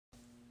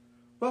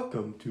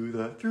Welcome to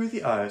the Through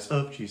the Eyes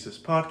of Jesus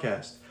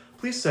podcast.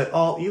 Please set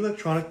all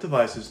electronic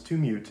devices to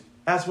mute,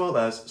 as well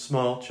as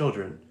small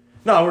children.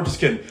 No, we're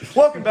just kidding.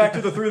 Welcome back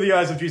to the Through the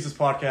Eyes of Jesus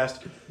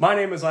podcast. My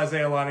name is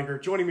Isaiah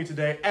Leininger. Joining me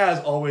today, as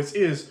always,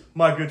 is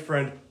my good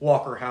friend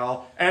Walker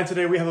Howell. And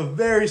today we have a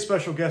very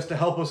special guest to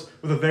help us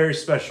with a very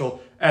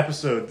special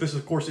episode. This,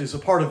 of course, is a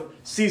part of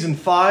Season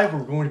 5.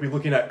 We're going to be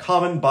looking at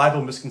common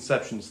Bible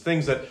misconceptions,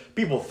 things that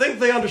people think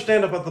they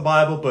understand about the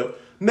Bible, but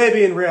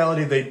maybe in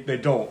reality they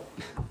don't.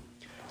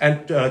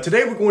 And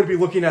today we're going to be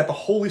looking at the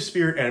Holy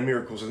Spirit and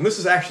miracles. And this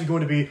is actually going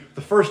to be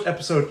the first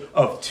episode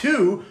of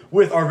 2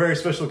 with our very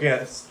special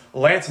guest,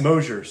 Lance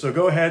Mosier. So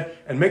go ahead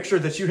and make sure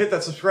that you hit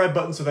that subscribe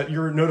button so that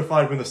you're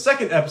notified when the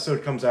second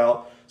episode comes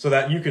out so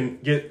that you can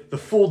get the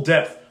full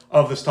depth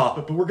of this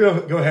topic. But we're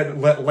going to go ahead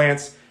and let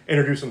Lance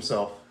introduce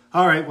himself.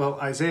 All right, well,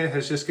 Isaiah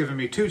has just given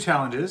me 2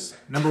 challenges.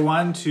 Number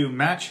 1, to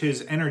match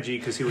his energy,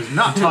 because he was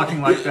not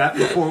talking like that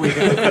before we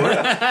hit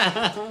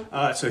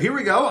record. So here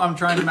we go. I'm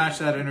trying to match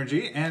that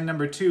energy. And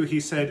number 2,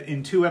 he said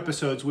in 2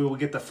 episodes we will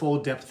get the full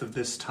depth of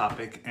this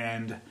topic,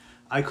 and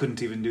I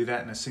couldn't even do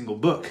that in a single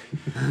book.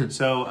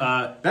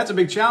 So that's a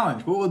big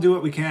challenge, but we'll do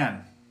what we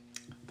can.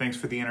 Thanks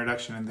for the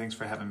introduction, and thanks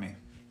for having me.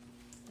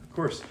 Of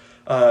course.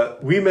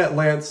 We met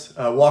Lance,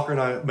 Walker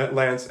and I met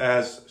Lance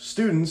as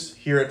students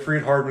here at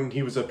Freed-Hardeman.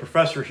 He was a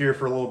professor here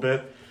for a little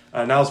bit.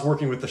 Now is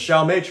working with the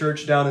Chalmé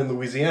Church down in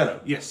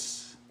Louisiana.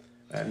 Yes.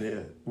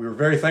 And we were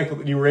very thankful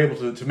that you were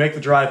able to make the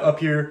drive up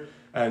here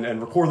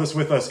and record this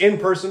with us in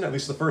person, at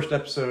least the first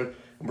episode.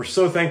 And we're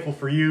so thankful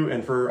for you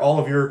and for all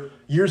of your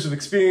years of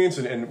experience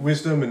and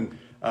wisdom. And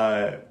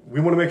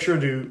we want to make sure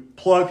to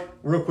plug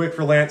real quick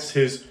for Lance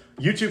his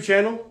YouTube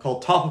channel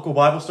called Topical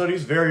Bible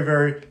Studies. Very,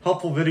 very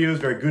helpful videos,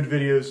 very good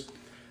videos,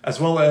 as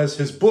well as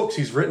his books.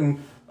 He's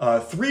written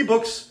 3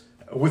 books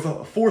with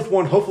a 4th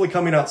one hopefully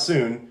coming out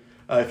soon.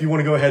 If you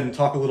want to go ahead and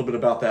talk a little bit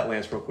about that,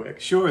 Lance, real quick.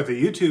 Sure. The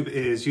YouTube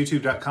is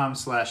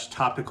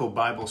youtube.com/Topical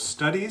Bible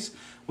Studies.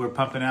 We're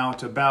pumping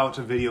out about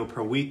a video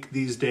per week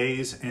these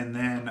days. And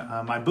then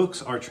my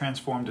books are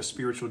Transformed: A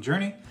Spiritual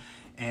Journey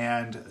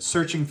and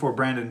Searching for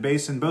Brandon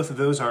Basin. Both of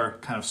those are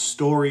kind of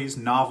stories,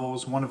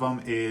 novels. One of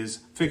them is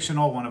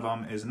fictional, one of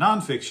them is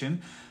nonfiction,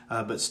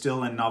 but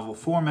still in novel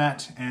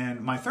format.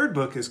 And my 3rd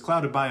book is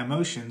Clouded by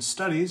Emotion,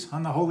 Studies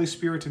on the Holy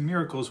Spirit and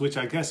Miracles, which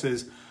I guess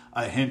is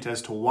a hint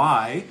as to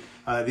why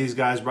these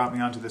guys brought me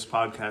onto this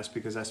podcast,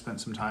 because I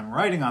spent some time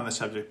writing on the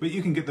subject. But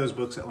you can get those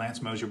books at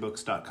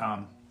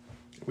lancemosierbooks.com.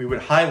 We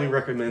would highly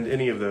recommend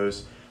any of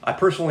those. I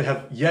personally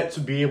have yet to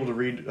be able to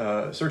read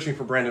Searching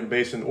for Brandon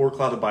Basin or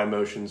Clouded by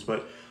Emotions,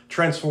 but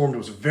Transformed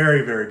was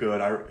very, very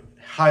good. I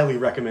highly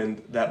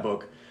recommend that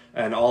book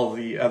and all of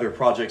the other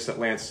projects that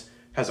Lance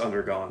has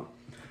undergone.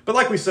 But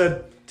like we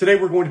said, today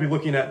we're going to be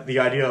looking at the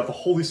idea of the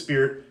Holy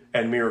Spirit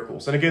and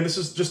miracles. And again, this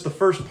is just the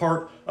first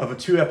part of a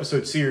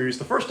 2-episode series,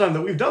 the first time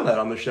that we've done that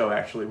on the show,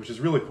 actually, which is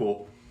really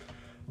cool.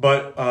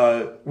 But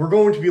we're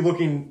going to be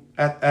looking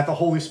at the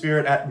Holy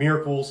Spirit, at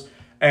miracles.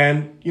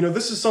 And, you know,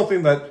 this is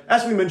something that,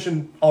 as we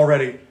mentioned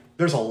already,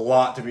 there's a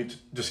lot to be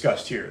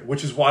discussed here,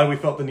 which is why we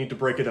felt the need to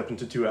break it up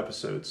into 2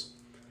 episodes.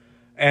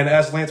 And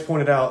as Lance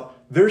pointed out,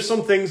 there's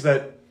some things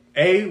that,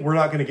 A, we're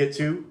not going to get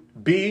to,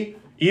 B,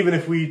 even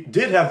if we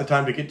did have the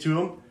time to get to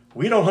them,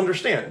 we don't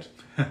understand.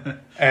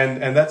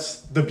 and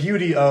that's the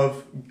beauty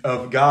of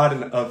God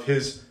and of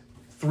his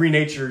 3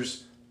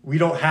 natures. We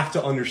don't have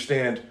to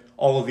understand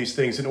all of these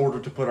things in order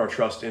to put our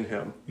trust in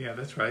him. Yeah,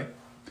 that's right.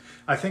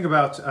 I think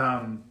about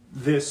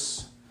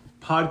this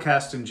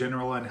podcast in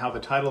general and how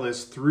the title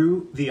is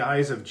Through the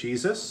Eyes of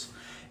Jesus.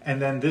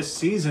 And then this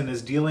season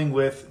is dealing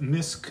with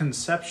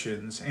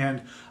misconceptions.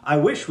 And I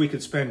wish we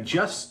could spend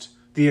just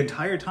the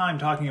entire time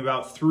talking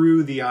about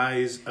through the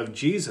eyes of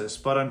Jesus.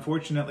 But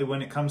unfortunately,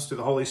 when it comes to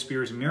the Holy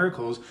Spirit and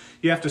miracles,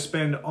 you have to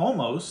spend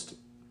almost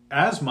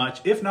as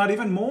much, if not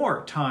even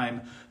more,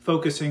 time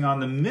focusing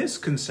on the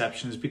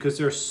misconceptions, because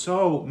there are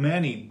so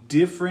many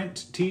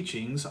different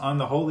teachings on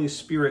the Holy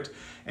Spirit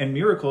and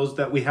miracles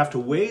that we have to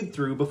wade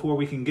through before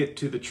we can get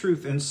to the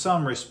truth in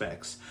some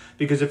respects.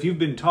 Because if you've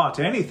been taught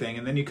anything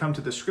and then you come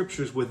to the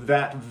scriptures with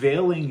that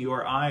veiling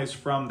your eyes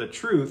from the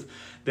truth,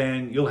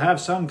 then you'll have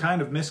some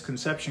kind of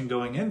misconception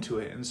going into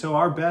it. And so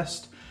our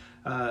best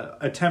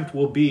attempt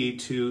will be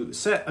to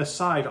set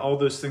aside all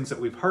those things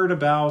that we've heard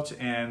about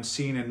and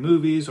seen in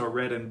movies or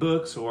read in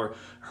books or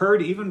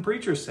heard even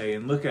preachers say,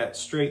 and look at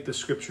straight the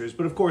scriptures.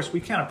 But of course, we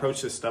can't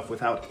approach this stuff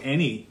without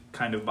any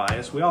kind of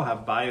bias. We all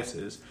have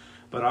biases.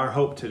 But our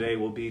hope today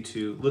will be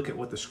to look at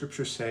what the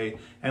scriptures say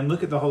and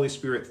look at the Holy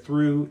Spirit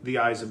through the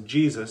eyes of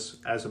Jesus,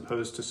 as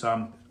opposed to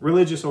some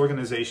religious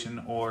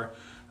organization or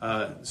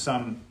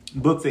some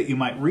book that you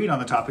might read on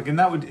the topic. And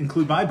that would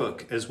include my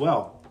book as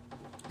well,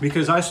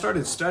 because I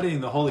started studying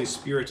the Holy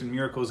Spirit and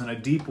miracles in a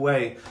deep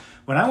way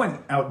when I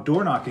went out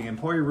door knocking in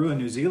Porirua,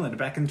 New Zealand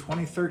back in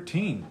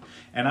 2013.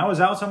 And I was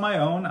out on my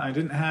own. I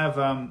didn't have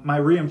my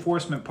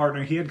reinforcement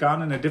partner. He had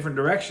gone in a different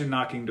direction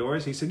knocking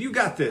doors. He said, "You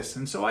got this."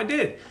 And so I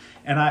did.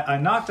 And I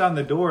knocked on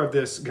the door of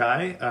this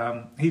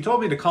guy. He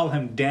told me to call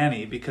him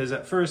Danny, because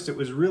at first it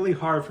was really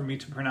hard for me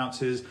to pronounce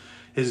his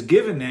his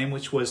given name,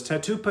 which was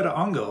Tetu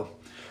Paraongo.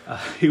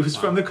 He was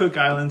from the Cook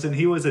Islands, and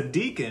he was a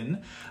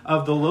deacon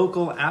of the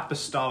local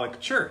apostolic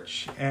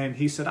church. And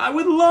he said, I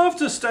would love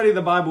to study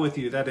the Bible with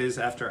you. That is,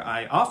 after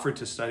I offered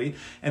to study.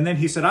 And then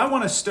he said, I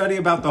want to study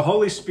about the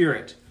Holy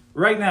Spirit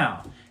right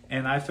now.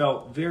 And I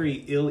felt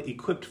very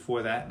ill-equipped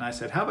for that. And I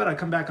said, how about I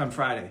come back on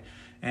Friday?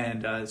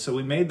 And so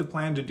we made the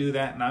plan to do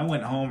that. And I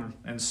went home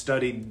and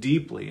studied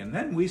deeply. And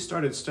then we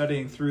started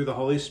studying through the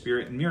Holy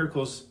Spirit and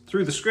miracles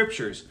through the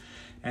Scriptures.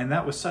 And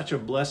that was such a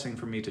blessing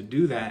for me to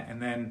do that.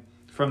 And then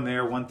from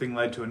there, one thing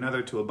led to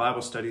another, to a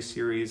Bible study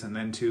series, and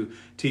then to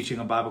teaching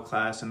a Bible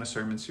class and a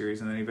sermon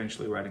series, and then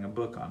eventually writing a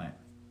book on it.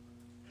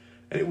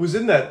 And it was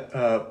in that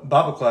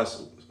Bible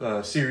class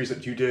series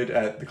that you did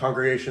at the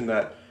congregation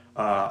that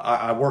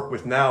I work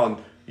with now, and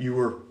you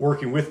were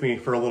working with me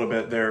for a little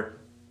bit there.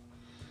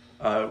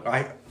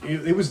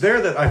 It was there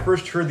that I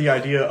first heard the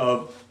idea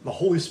of the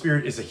Holy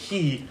Spirit is a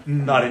he,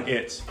 not an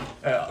it.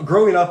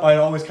 Growing up, I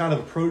always kind of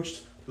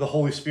approached the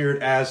Holy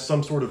Spirit as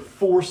some sort of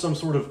force, some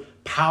sort of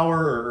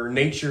power or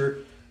nature,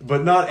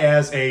 but not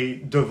as a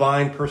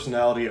divine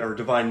personality or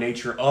divine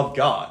nature of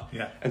God.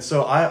 Yeah. And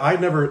so I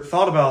never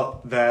thought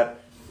about that,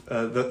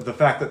 the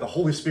fact that the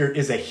Holy Spirit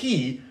is a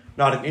he,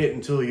 not an it,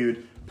 until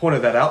you'd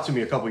pointed that out to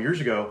me a couple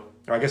years ago,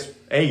 or I guess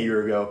a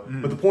year ago.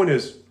 But the point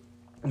is,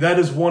 that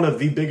is one of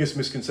the biggest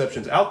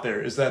misconceptions out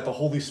there, is that the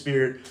Holy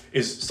Spirit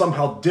is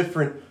somehow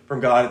different from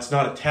God. It's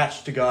not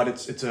attached to God.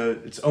 It's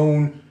its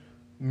own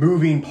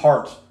moving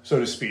part, so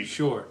to speak.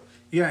 Sure.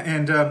 Yeah,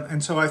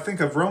 and so I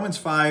think of Romans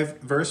 5,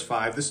 verse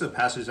 5. This is a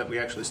passage that we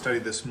actually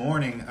studied this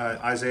morning.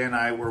 Isaiah and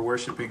I were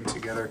worshiping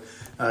together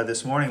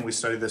this morning. We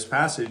studied this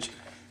passage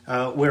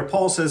where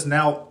Paul says,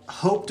 now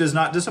hope does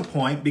not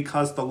disappoint,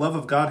 because the love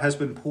of God has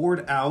been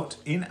poured out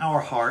in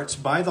our hearts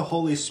by the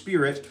Holy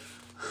Spirit,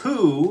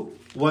 who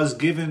was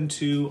given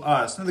to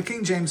us. Now the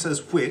King James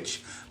says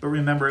which, but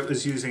remember it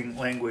was using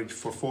language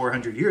for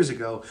 400 years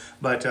ago.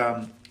 But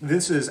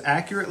this is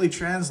accurately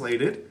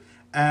translated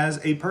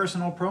as a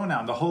personal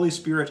pronoun, the Holy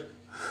Spirit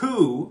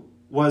who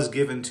was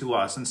given to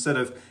us, instead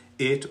of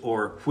it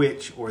or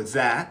which or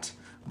that,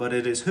 but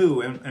it is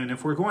who. And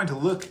if we're going to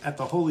look at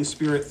the Holy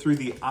Spirit through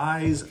the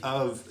eyes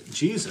of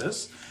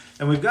Jesus,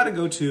 then we've got to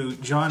go to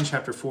John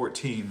chapter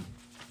 14.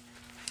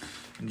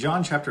 In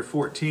John chapter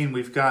 14,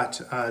 we've got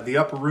the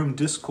upper room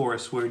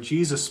discourse where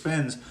Jesus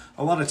spends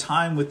a lot of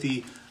time with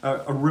the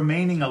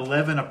remaining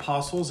 11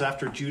 apostles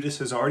after Judas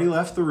has already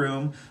left the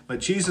room.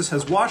 But Jesus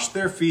has washed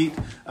their feet.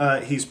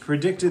 He's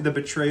predicted the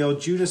betrayal.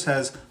 Judas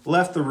has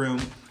left the room.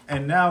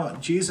 And now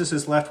Jesus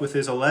is left with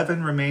his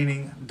 11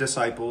 remaining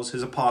disciples,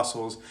 his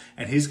apostles,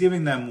 and he's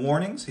giving them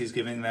warnings, he's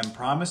giving them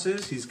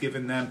promises, he's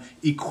giving them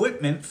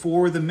equipment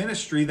for the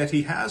ministry that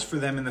he has for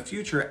them in the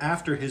future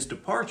after his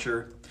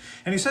departure.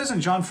 And he says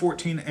in John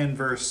 14 and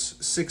verse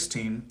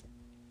 16,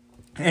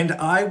 and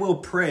I will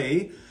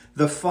pray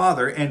the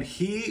Father, and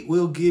he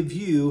will give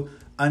you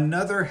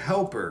another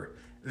helper,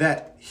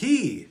 that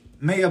he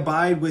may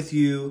abide with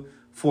you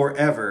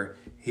forever.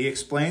 He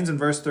explains in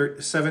verse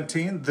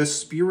 17, the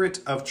Spirit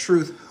of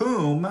truth,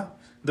 whom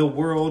the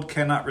world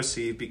cannot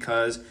receive,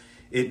 because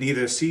it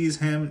neither sees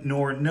him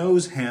nor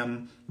knows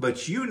him,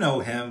 but you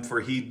know him,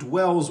 for he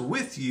dwells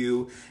with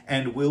you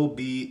and will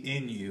be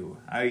in you.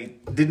 I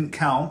didn't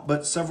count,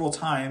 but several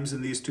times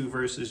in these two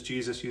verses,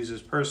 Jesus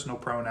uses personal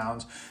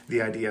pronouns,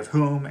 the idea of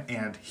whom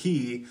and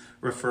he,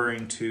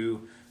 referring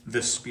to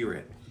the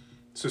Spirit.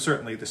 So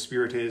certainly the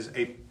Spirit is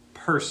a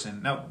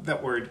person. Now,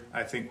 that word,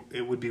 I think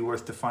it would be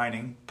worth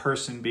defining.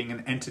 Person being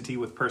an entity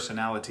with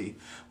personality.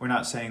 We're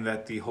not saying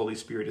that the Holy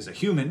Spirit is a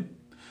human,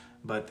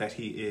 but that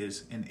he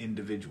is an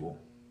individual.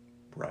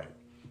 Right.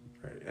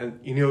 And,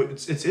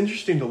 it's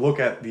interesting to look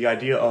at the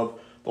idea of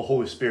the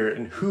Holy Spirit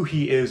and who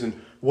he is and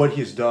what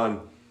he has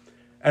done.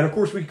 And, of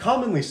course, we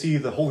commonly see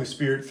the Holy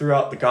Spirit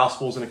throughout the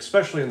Gospels, and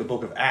especially in the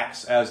book of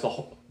Acts, as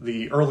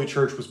the early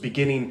church was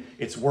beginning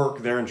its work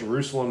there in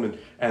Jerusalem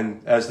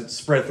and as it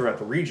spread throughout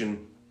the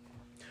region.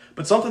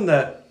 But something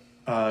that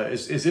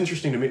is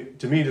interesting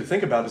to me to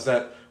think about is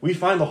that we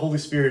find the Holy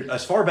Spirit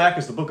as far back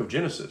as the book of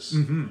Genesis.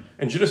 Mm-hmm.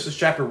 In Genesis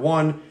chapter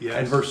 1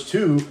 and verse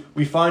 2,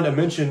 we find a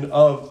mention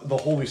of the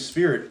Holy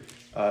Spirit.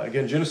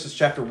 Again, Genesis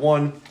chapter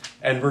 1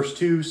 and verse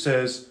 2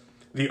 says,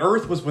 the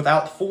earth was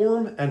without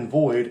form and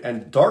void,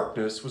 and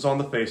darkness was on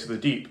the face of the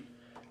deep.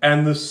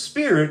 And the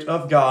Spirit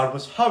of God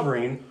was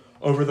hovering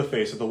over the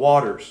face of the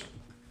waters.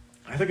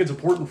 I think it's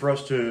important for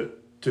us to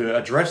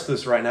address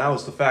this right now,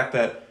 is the fact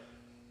that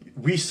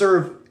we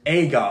serve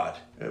a God,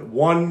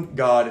 one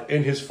God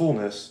in his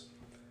fullness,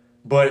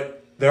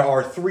 but there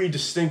are three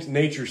distinct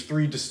natures,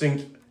 three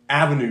distinct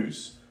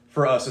avenues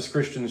for us as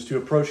Christians to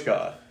approach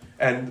God.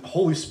 And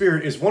Holy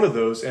Spirit is one of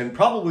those, and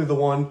probably the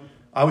one,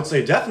 I would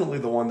say definitely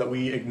the one that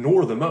we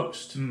ignore the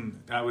most.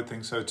 I would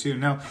think so too.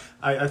 Now,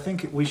 I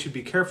think we should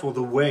be careful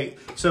the way,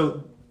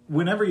 so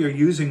whenever you're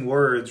using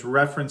words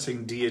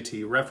referencing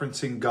deity,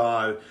 referencing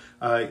God,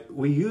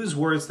 we use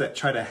words that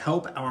try to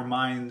help our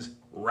minds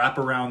wrap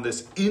around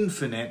this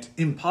infinite,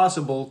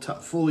 impossible to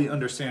fully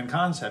understand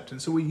concept.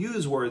 And so we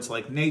use words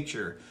like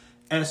nature,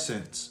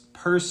 essence,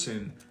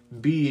 person,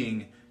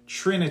 being,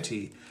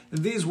 Trinity.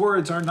 These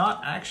words are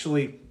not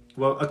actually,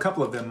 well, a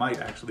couple of them might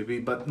actually be,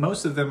 but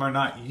most of them are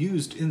not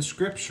used in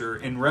Scripture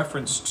in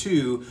reference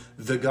to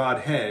the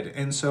Godhead.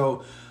 And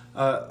so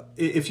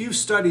if you've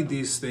studied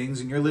these things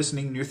and you're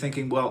listening and you're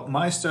thinking, well,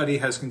 my study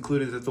has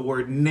concluded that the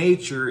word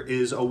nature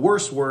is a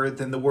worse word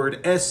than the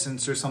word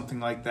essence or something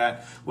like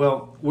that,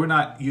 well, we're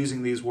not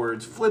using these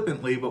words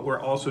flippantly, but we're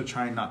also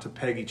trying not to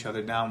peg each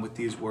other down with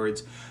these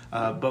words.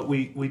 But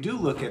we do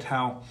look at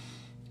how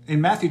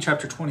in Matthew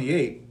chapter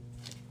 28,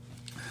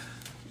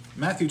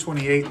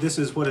 this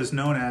is what is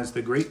known as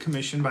the Great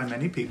Commission by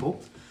many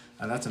people.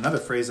 That's another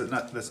phrase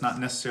that's not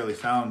necessarily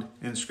found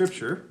in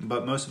Scripture,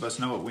 but most of us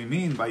know what we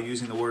mean by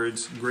using the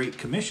words Great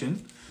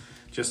Commission,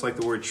 just like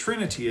the word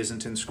Trinity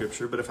isn't in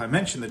Scripture. But if I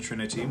mention the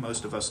Trinity,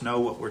 most of us know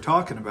what we're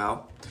talking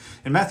about.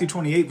 In Matthew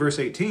 28, verse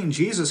 18,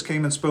 Jesus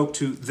came and spoke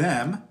to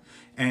them,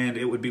 and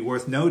it would be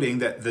worth noting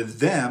that the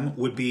them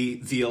would be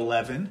the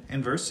 11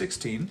 in verse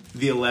 16,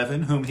 the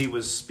 11 whom he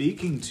was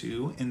speaking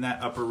to in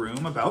that upper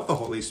room about the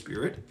Holy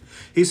Spirit.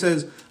 He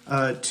says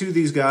to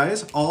these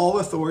guys, all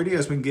authority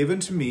has been given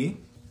to me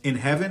in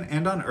heaven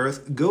and on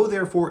earth. Go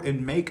therefore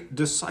and make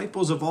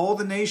disciples of all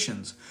the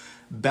nations,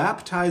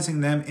 baptizing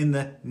them in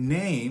the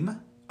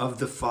name of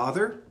the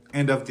Father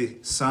and of the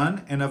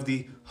Son and of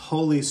the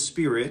Holy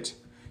Spirit,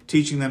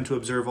 teaching them to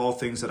observe all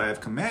things that I have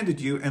commanded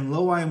you. And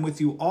lo, I am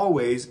with you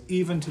always,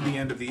 even to the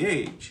end of the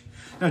age.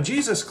 Now,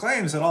 Jesus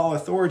claims that all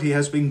authority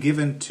has been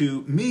given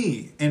to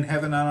me in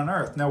heaven and on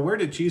earth. Now, where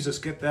did Jesus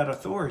get that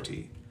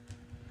authority?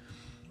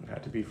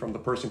 Had to be from the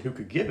person who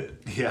could give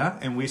it. Yeah,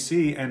 and we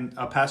see, and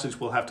a passage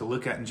we'll have to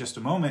look at in just a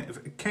moment,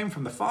 it came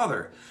from the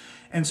Father.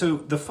 And so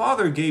the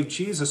Father gave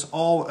Jesus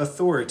all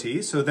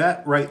authority, so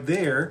that right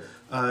there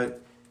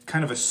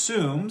kind of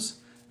assumes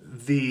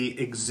the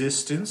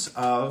existence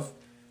of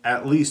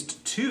at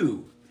least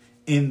two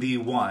in the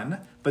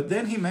one. But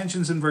then he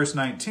mentions in verse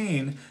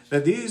 19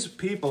 that these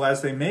people,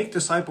 as they make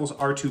disciples,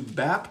 are to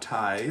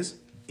baptize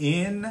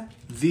in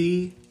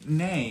the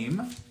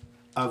name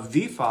of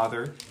the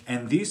Father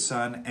and the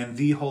Son and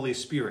the Holy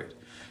Spirit.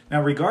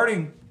 Now,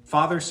 regarding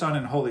Father, Son,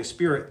 and Holy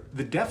Spirit,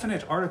 the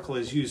definite article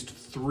is used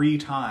 3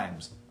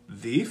 times.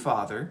 The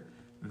Father,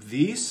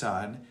 the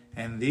Son,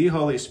 and the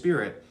Holy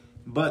Spirit.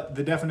 But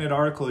the definite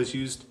article is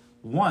used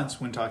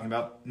once when talking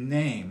about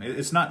name.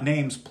 It's not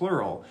names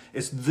plural.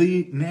 It's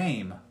the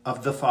name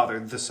of the Father,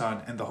 the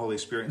Son, and the Holy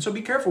Spirit. And so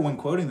be careful when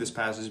quoting this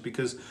passage,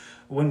 because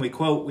when we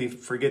quote, we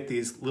forget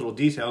these little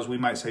details. We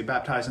might say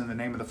baptize in the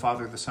name of the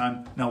Father, the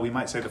Son. No, we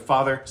might say the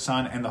Father,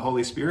 Son, and the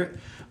Holy Spirit.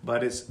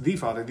 But it's the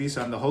Father, the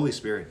Son, the Holy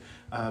Spirit.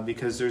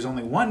 Because there's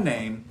only one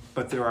name,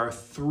 but there are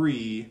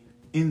 3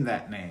 in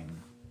that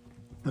name.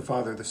 The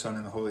Father, the Son,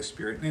 and the Holy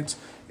Spirit. And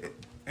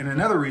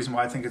another reason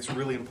why I think it's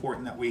really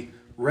important that we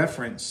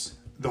reference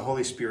the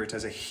Holy Spirit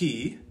as a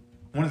he.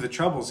 One of the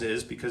troubles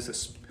is because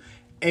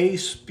a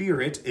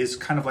spirit is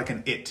kind of like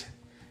an it.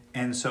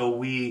 And so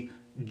we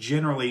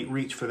generally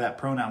reach for that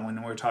pronoun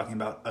when we're talking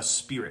about a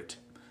spirit.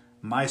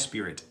 My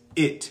spirit,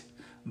 it.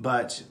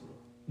 But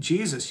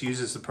Jesus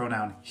uses the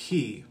pronoun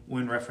he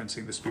when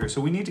referencing the Spirit.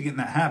 So we need to get in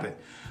that habit.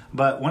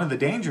 But one of the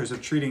dangers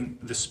of treating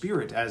the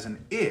Spirit as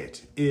an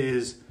it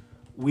is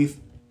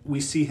we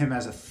see him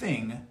as a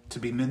thing to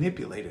be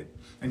manipulated.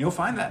 And you'll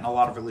find that in a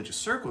lot of religious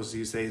circles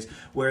these days,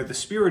 where the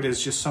Spirit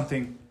is just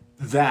something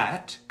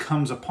that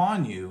comes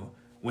upon you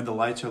when the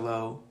lights are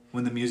low,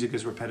 when the music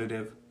is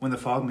repetitive, when the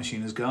fog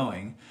machine is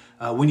going,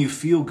 when you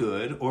feel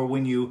good, or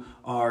when you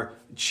are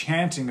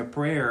chanting a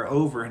prayer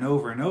over and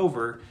over and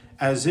over,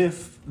 as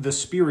if the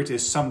Spirit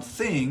is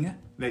something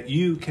that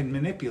you can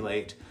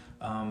manipulate.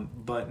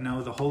 But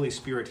no, the Holy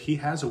Spirit, he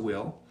has a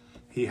will.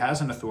 He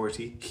has an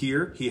authority.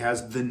 Here, he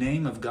has the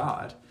name of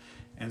God.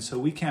 And so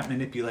we can't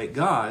manipulate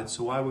God,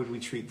 so why would we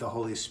treat the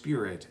Holy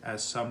Spirit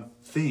as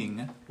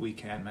something we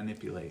can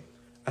manipulate?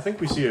 I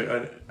think we see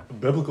a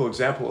biblical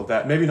example of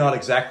that. Maybe not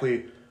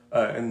exactly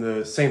in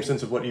the same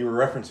sense of what you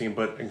were referencing,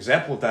 but an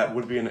example of that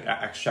would be in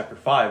Acts chapter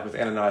 5 with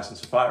Ananias and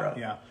Sapphira.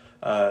 Yeah.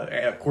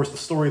 And of course, the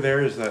story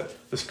there is that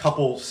this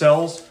couple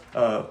sells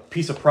a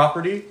piece of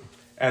property,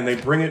 and they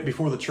bring it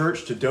before the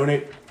church to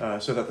donate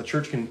so that the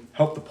church can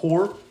help the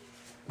poor.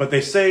 But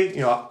they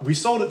say, we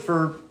sold it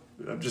for,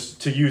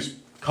 just to use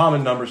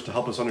common numbers to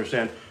help us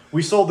understand,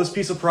 we sold this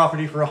piece of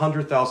property for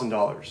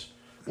 $100,000.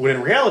 When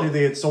in reality,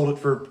 they had sold it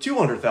for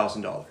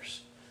 $200,000.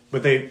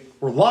 But they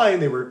were lying,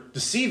 they were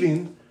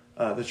deceiving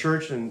the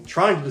church and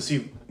trying to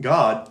deceive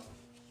God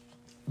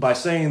by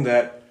saying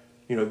that,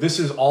 this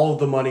is all of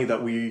the money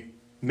that we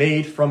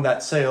made from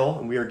that sale,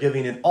 and we are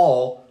giving it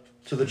all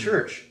to the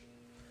church.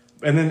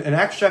 And then in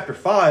Acts chapter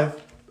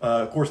 5,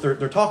 of course,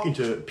 they're talking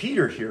to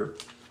Peter here.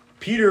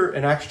 Peter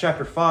in Acts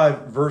chapter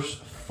 5, verse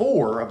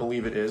 4, I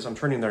believe it is. I'm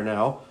turning there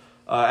now.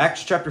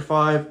 Acts chapter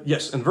 5,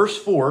 yes, in verse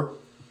 4,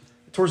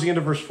 towards the end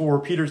of verse 4,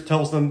 Peter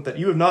tells them that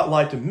you have not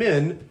lied to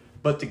men,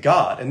 but to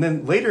God. And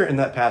then later in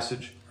that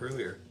passage...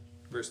 Earlier,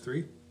 verse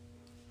 3.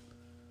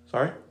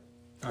 Sorry?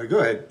 All right, go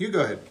ahead. You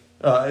go ahead.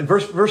 In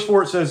verse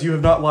 4, it says, you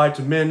have not lied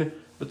to men,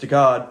 but to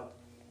God.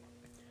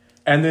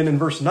 And then in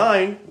verse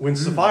 9, when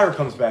Sapphira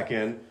comes back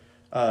in,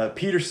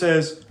 Peter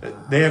says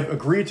they have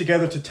agreed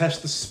together to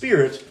test the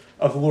Spirit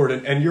of the Lord.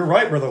 And you're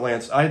right, Brother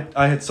Lance.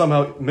 I had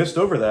somehow missed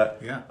over that.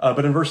 Yeah.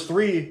 But in verse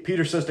 3,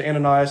 Peter says to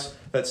Ananias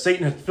that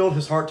Satan had filled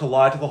his heart to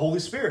lie to the Holy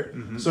Spirit.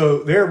 Mm-hmm.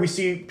 So there we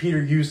see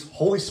Peter use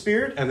Holy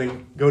Spirit and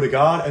then go to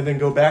God and then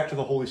go back to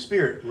the Holy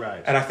Spirit.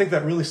 Right. And I think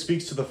that really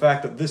speaks to the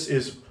fact that this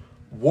is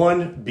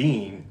one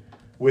being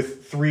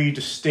with three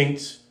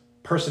distinct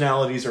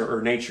personalities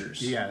or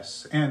natures.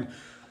 Yes. And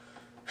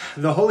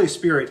the Holy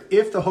Spirit,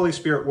 if the Holy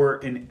Spirit were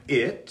an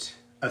it,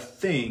 a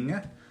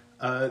thing,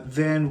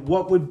 then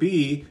what would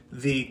be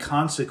the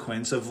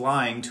consequence of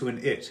lying to an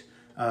it?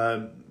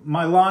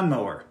 My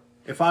lawnmower.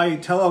 If I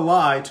tell a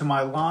lie to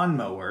my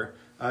lawnmower,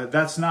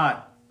 that's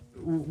not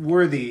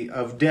worthy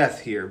of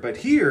death here. But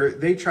here,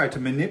 they try to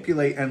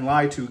manipulate and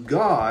lie to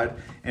God.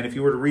 And if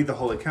you were to read the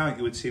whole account,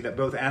 you would see that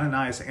both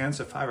Ananias and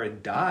Sapphira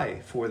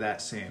die for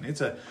that sin.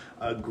 It's a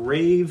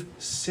grave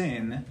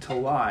sin to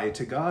lie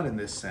to God in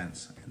this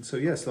sense. And so,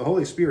 yes, the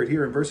Holy Spirit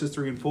here in verses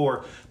 3 and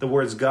 4, the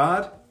words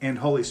God and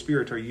Holy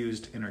Spirit are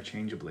used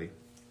interchangeably.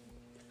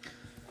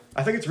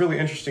 I think it's really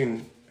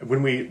interesting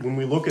when we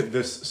look at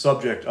this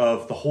subject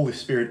of the Holy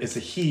Spirit as a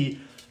he,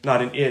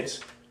 not an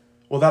it.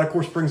 Well, that, of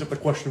course, brings up the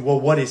question, well,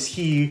 what is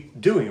he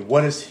doing?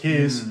 What is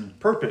his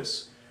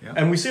purpose? Yeah.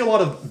 And we see a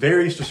lot of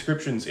various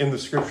descriptions in the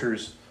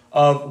Scriptures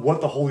of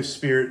what the Holy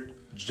Spirit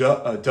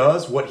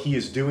does, what he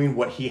is doing,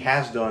 what he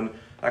has done,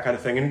 that kind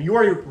of thing. And you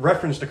already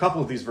referenced a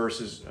couple of these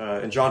verses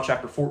in John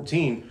chapter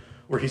 14,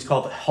 where he's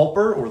called the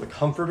Helper or the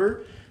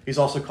Comforter. He's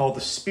also called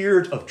the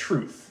Spirit of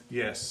Truth.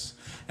 Yes.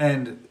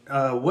 And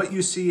what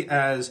you see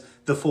as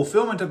the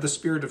fulfillment of the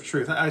Spirit of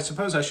Truth, I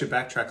suppose I should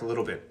backtrack a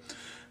little bit.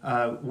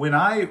 When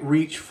I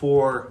reach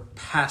for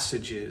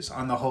passages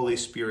on the Holy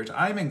Spirit,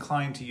 I'm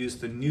inclined to use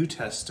the New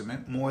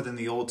Testament more than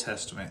the Old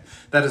Testament.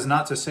 That is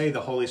not to say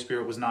the Holy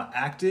Spirit was not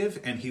active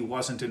and he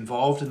wasn't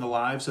involved in the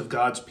lives of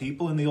God's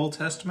people in the Old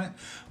Testament,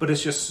 but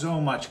it's just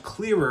so much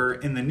clearer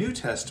in the New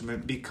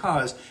Testament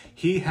because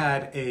he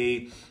had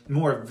a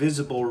more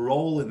visible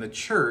role in the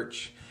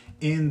church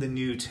in the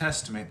New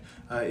Testament.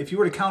 If you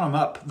were to count them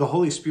up, the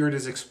Holy Spirit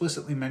is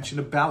explicitly mentioned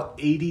about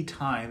 80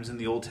 times in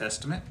the Old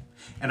Testament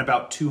and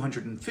about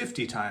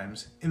 250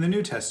 times in the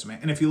New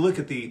Testament. And if you look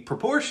at the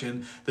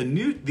proportion,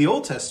 the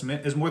Old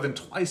Testament is more than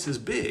twice as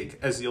big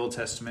as the Old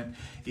Testament,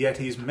 yet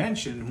he's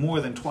mentioned more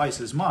than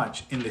twice as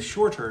much in the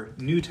shorter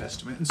New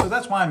Testament. And so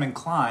that's why I'm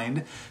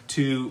inclined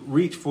to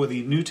reach for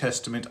the New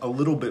Testament a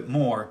little bit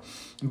more.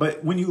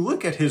 But when you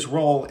look at his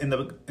role in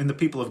the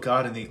people of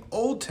God in the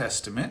Old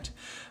Testament,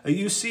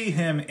 you see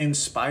him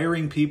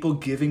inspiring people,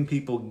 giving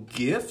people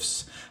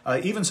gifts.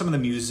 Even some of the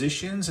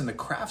musicians and the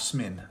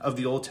craftsmen of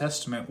the Old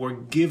Testament were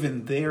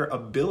given their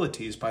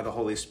abilities by the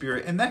Holy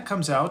Spirit. And that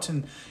comes out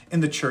in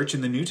the church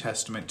in the New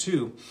Testament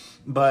too.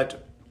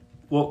 But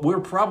what we're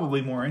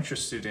probably more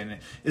interested in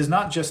is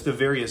not just the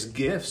various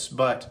gifts,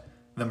 but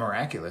the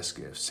miraculous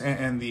gifts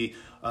and the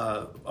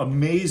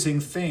amazing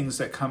things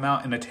that come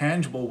out in a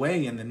tangible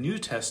way in the New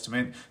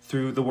Testament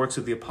through the works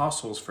of the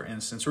apostles, for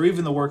instance, or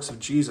even the works of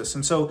Jesus.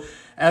 And so,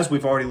 as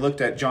we've already looked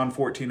at John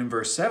 14 and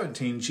verse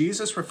 17,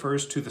 Jesus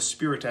refers to the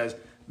Spirit as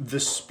the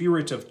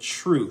Spirit of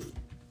truth.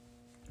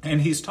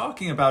 And he's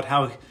talking about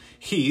how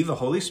he, the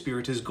Holy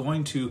Spirit, is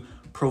going to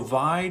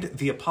provide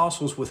the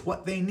apostles with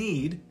what they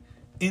need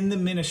in the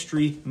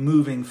ministry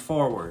moving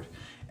forward.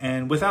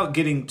 And without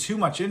getting too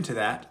much into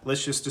that,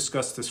 let's just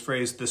discuss this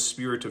phrase, the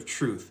Spirit of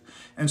truth.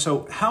 And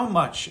so how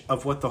much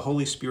of what the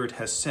Holy Spirit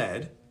has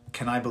said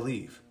can I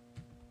believe?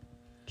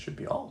 Should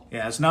be all.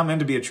 Yeah, it's not meant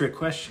to be a trick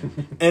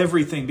question.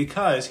 Everything,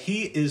 because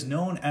he is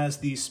known as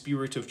the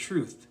Spirit of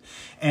truth.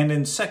 And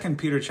in 2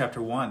 Peter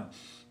chapter 1,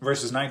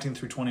 verses 19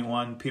 through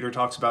 21, Peter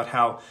talks about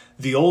how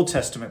the Old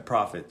Testament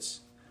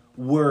prophets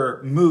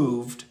were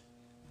moved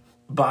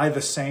by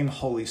the same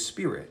Holy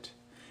Spirit.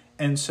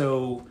 And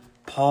so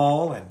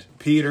Paul and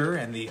Peter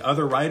and the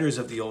other writers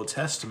of the Old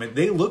Testament,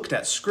 they looked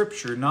at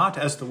Scripture not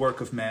as the work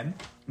of men,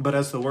 but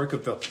as the work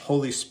of the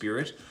Holy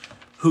Spirit,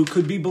 who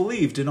could be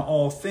believed in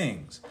all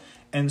things.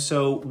 And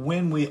so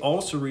when we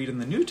also read in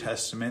the New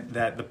Testament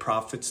that the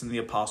prophets and the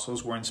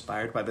apostles were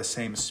inspired by the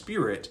same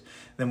Spirit,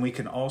 then we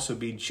can also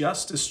be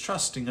just as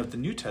trusting of the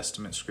New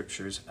Testament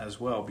Scriptures as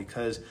well,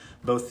 because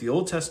both the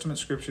Old Testament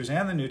Scriptures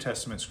and the New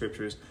Testament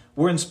Scriptures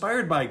were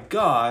inspired by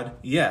God,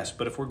 yes,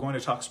 but if we're going to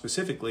talk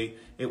specifically,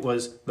 it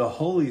was the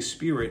Holy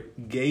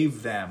Spirit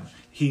gave them.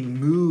 He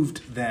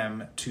moved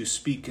them to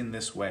speak in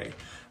this way.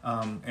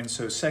 And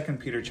so 2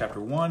 Peter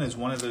chapter 1 is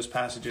one of those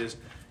passages.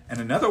 And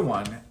another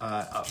one,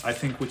 I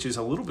think, which is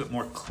a little bit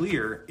more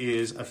clear,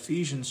 is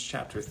Ephesians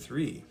chapter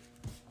 3.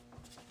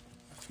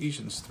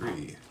 Ephesians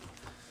 3.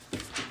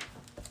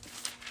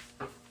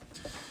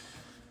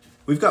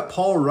 We've got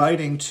Paul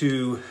writing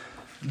to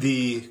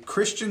the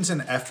Christians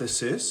in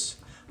Ephesus,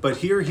 but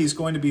here he's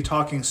going to be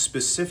talking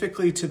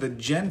specifically to the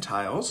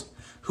Gentiles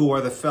who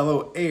are the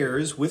fellow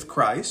heirs with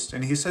Christ.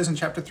 And he says in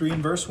chapter 3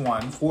 and verse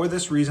 1, "For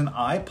this reason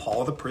I,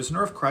 Paul, the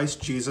prisoner of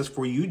Christ Jesus,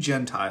 for you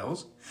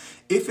Gentiles,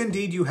 if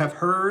indeed you have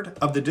heard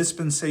of the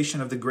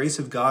dispensation of the grace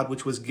of God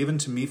which was given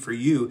to me for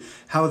you,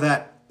 how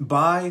that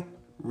by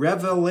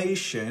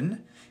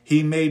revelation,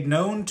 he made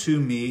known to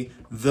me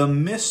the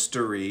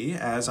mystery,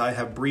 as I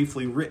have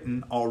briefly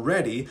written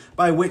already,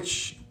 by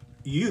which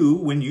you,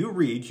 when you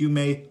read, you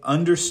may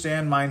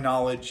understand my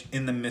knowledge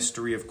in the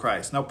mystery of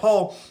Christ. Now,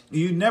 Paul,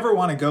 you never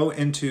want to go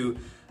into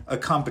a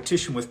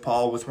competition with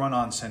Paul with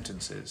run-on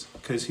sentences,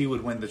 because he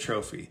would win the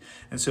trophy.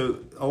 And so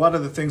a lot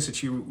of the things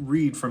that you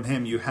read from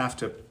him, you have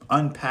to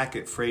unpack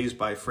it phrase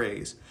by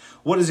phrase.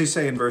 What does he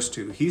say in verse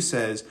 2? He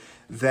says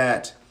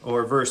that,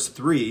 or verse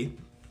 3,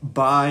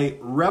 by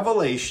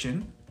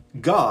revelation,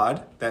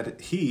 God,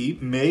 that he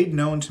made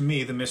known to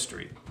me the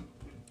mystery.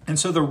 And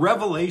so the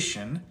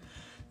revelation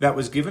that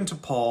was given to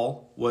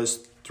Paul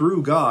was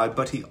through God,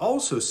 but he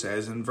also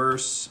says in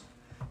verse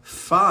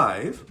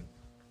 5,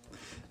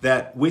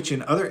 that which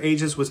in other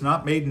ages was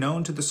not made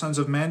known to the sons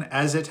of men,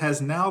 as it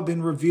has now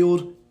been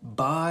revealed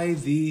by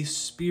the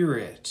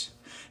Spirit.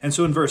 And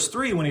so in verse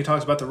 3, when he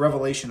talks about the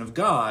revelation of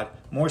God,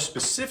 more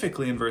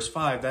specifically in verse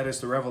 5, that is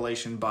the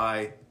revelation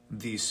by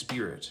the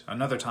Spirit.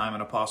 Another time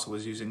an apostle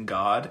is using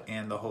God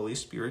and the Holy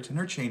Spirit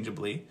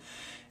interchangeably.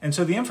 And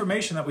so the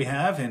information that we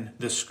have in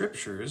the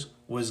Scriptures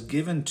was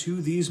given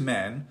to these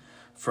men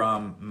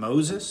from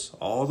Moses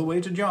all the way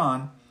to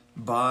John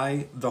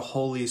by the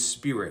Holy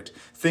Spirit.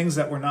 Things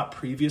that were not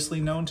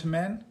previously known to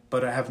men,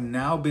 but have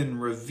now been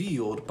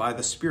revealed by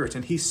the Spirit.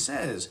 And he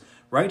says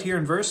right here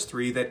in verse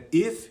 3 that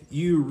if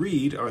you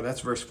read, or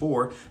that's verse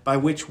 4, by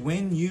which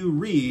when you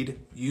read,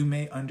 you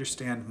may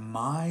understand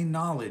my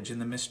knowledge in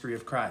the mystery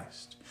of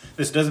Christ.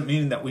 This doesn't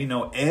mean that we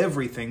know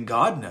everything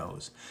God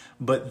knows,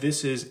 but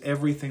this is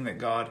everything that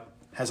God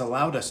has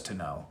allowed us to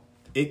know.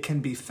 It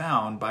can be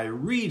found by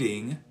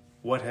reading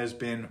what has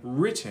been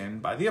written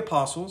by the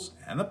apostles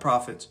and the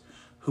prophets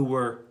who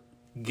were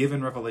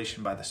given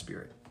revelation by the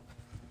Spirit.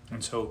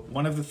 And so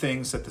one of the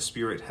things that the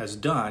Spirit has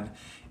done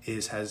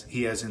is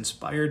he has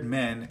inspired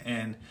men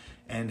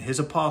and his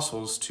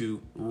apostles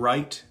to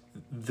write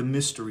the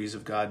mysteries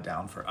of God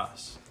down for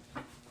us.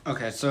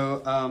 Okay,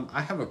 so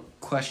I have a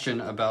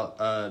question about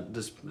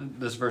this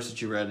verse that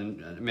you read,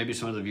 and maybe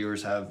some of the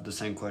viewers have the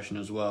same question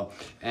as well.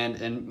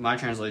 And in my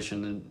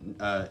translation, in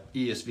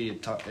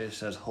ESV, it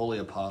says holy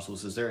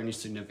apostles. Is there any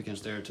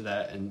significance there to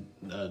that and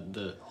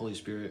the Holy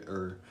Spirit,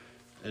 or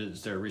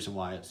is there a reason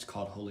why it's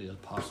called holy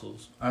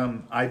apostles?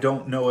 I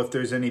don't know if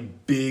there's any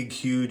big,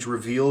 huge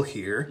reveal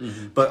here,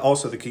 but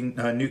also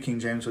the New King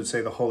James would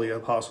say the holy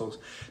apostles.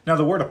 Now,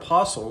 the word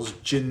apostles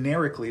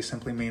generically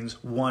simply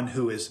means one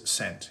who is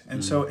sent.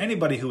 And so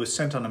anybody who is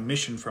sent on a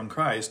mission from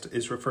Christ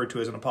is referred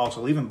to as an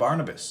apostle. Even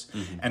Barnabas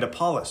and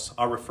Apollos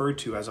are referred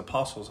to as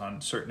apostles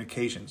on certain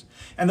occasions.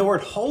 And the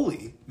word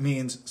holy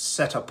means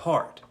set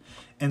apart.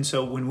 And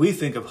so when we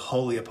think of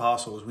holy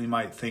apostles, we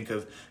might think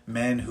of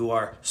men who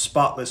are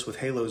spotless with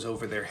halos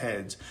over their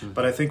heads.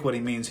 But I think what he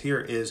means here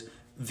is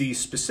the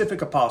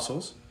specific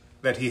apostles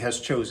that he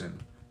has chosen,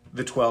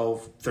 the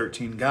 12,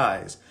 13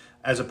 guys,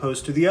 as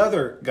opposed to the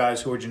other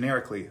guys who are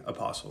generically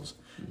apostles.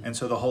 And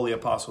so the holy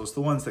apostles,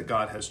 the ones that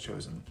God has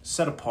chosen,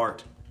 set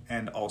apart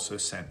and also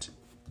sent.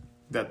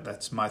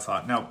 That's my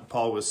thought. Now,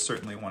 Paul was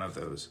certainly one of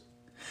those.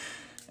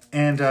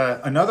 And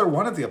another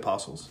one of the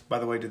apostles, by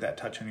the way, did that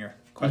touch on your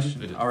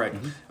question? All right.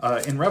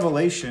 In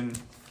Revelation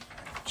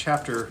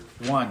chapter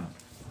 1,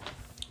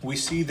 we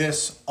see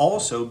this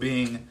also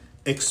being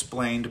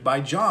explained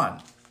by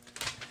John.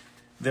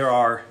 There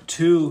are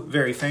two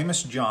very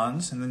famous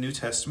Johns in the New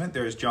Testament.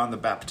 There is John the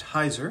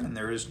Baptizer and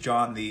there is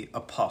John the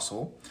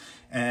Apostle.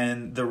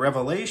 And the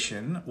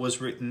Revelation was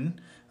written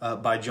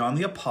by John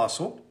the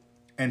Apostle.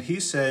 And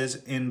he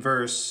says in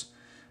verse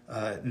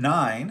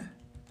 9,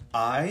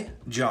 I,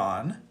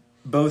 John,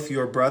 both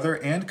your brother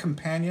and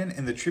companion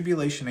in the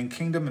tribulation and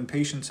kingdom and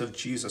patience of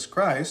Jesus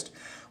Christ,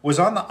 was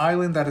on the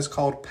island that is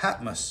called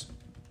Patmos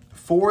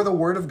for the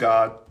word of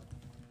God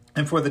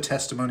and for the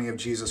testimony of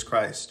Jesus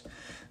Christ.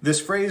 This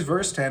phrase,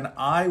 verse 10,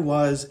 I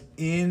was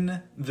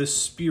in the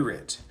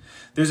Spirit.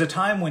 There's a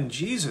time when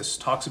Jesus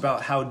talks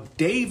about how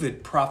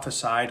David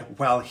prophesied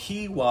while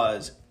he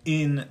was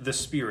in the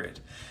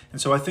Spirit. And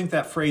so I think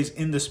that phrase,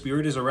 in the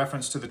Spirit, is a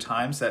reference to the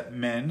times that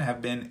men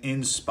have been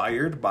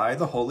inspired by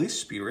the Holy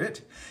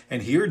Spirit.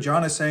 And here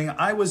John is saying,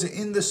 I was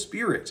in the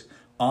Spirit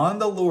on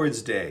the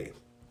Lord's day.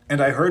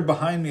 And I heard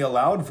behind me a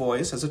loud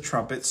voice as a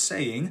trumpet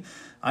saying,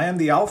 I am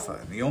the Alpha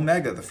and the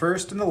Omega, the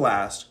first and the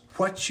last.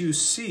 What you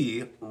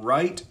see,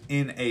 write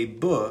in a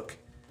book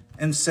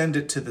and send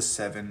it to the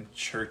 7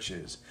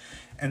 churches.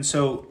 And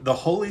so the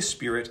Holy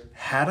Spirit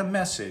had a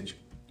message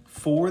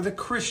for the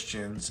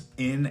Christians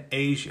in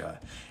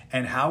Asia.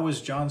 And how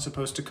was John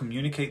supposed to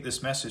communicate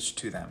this message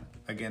to them?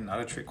 Again, not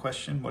a trick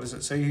question. What does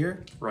it say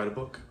here? Write a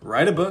book.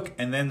 Write a book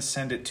and then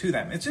send it to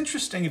them. It's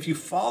interesting, if you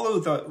follow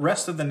the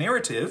rest of the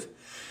narrative,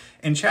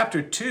 in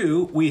chapter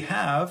 2, we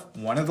have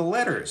one of the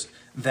letters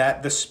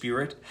that the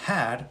Spirit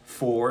had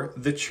for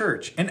the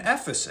church in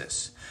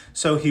Ephesus.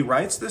 So he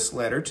writes this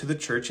letter to the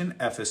church in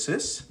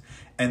Ephesus,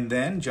 and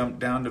then jump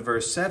down to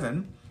verse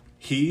 7.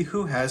 He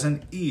who has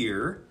an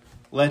ear,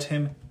 let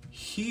him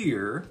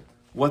hear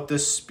what the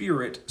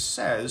Spirit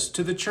says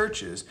to the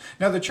churches.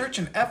 Now, the church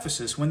in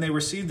Ephesus, when they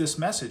received this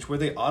message, were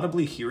they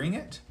audibly hearing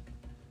it?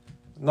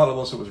 Not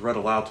unless it was read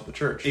aloud to the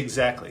church.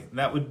 Exactly.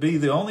 That would be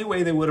the only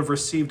way they would have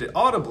received it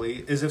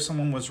audibly, is if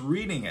someone was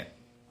reading it.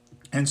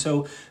 And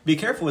so be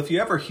careful if you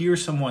ever hear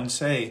someone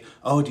say,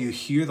 "Oh, do you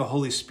hear the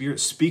Holy Spirit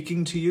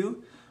speaking to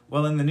you?"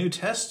 Well, in the New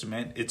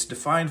Testament, it's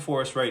defined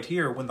for us right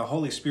here. When the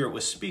Holy Spirit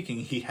was speaking,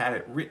 he had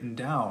it written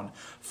down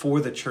for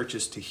the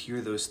churches to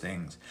hear those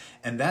things.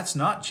 And that's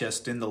not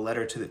just in the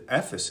letter to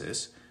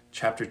Ephesus,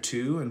 chapter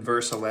 2 and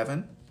verse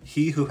 11.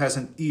 He who has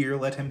an ear,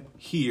 let him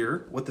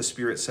hear what the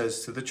Spirit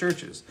says to the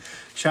churches.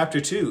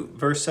 Chapter 2,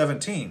 verse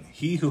 17.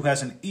 He who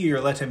has an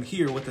ear, let him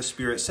hear what the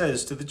Spirit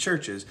says to the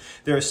churches.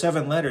 There are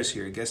 7 letters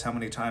here. Guess how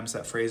many times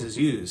that phrase is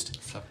used?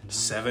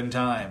 7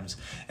 times.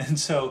 And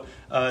so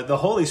the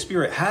Holy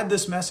Spirit had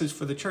this message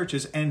for the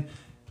churches, and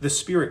the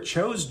Spirit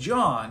chose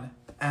John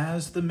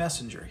as the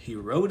messenger. He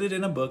wrote it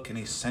in a book, and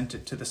he sent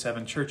it to the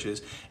 7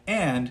 churches.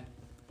 And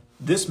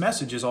this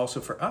message is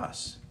also for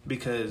us,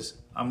 because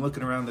I'm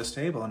looking around this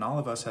table and all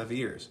of us have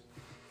ears.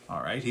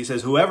 All right. He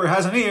says, whoever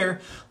has an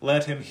ear,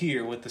 let him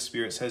hear what the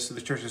Spirit says to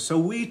the churches. So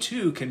we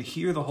too can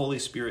hear the Holy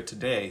Spirit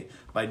today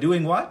by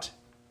doing what?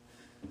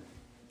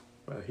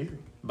 By hearing.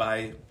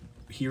 By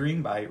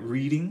hearing, by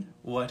reading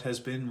what has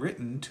been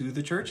written to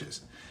the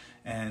churches.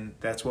 And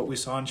that's what we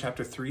saw in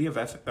chapter 3 of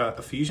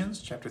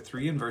Ephesians, chapter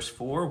 3 and verse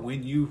 4.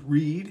 When you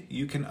read,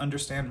 you can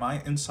understand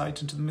my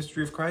insight into the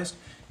mystery of Christ.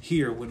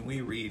 Here, when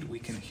we read, we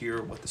can hear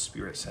what the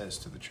Spirit says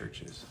to the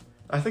churches.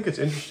 I think it's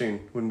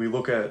interesting when we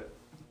look at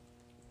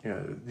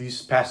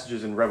these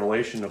passages in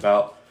Revelation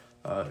about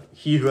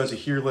he who has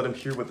a ear, let him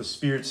hear what the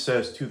Spirit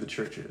says to the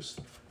churches.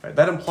 Right?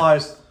 That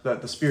implies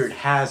that the Spirit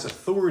has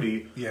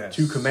authority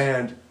to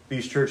command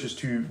these churches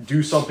to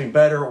do something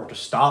better or to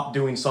stop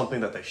doing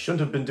something that they shouldn't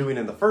have been doing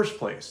in the first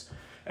place.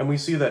 And we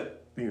see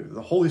that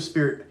the Holy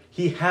Spirit,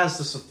 he has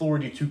this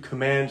authority to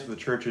command to the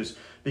churches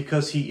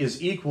because he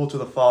is equal to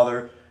the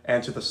Father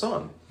and to the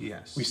Son.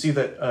 Yes. We see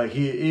that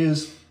he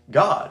is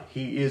God.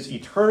 He is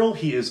eternal,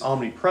 he is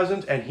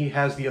omnipresent, and he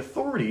has the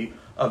authority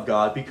of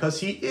God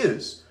because he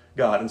is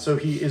God. And so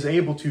he is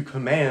able to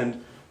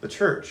command the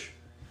church.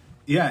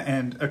 Yeah,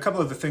 and a couple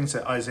of the things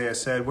that Isaiah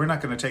said, we're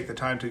not going to take the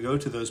time to go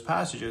to those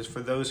passages. For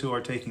those who are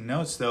taking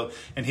notes, though,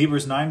 in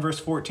Hebrews 9, verse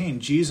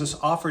 14, Jesus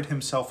offered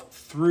himself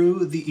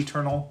through the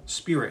eternal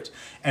Spirit.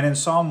 And in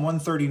Psalm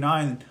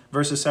 139,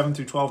 verses 7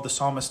 through 12, the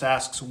psalmist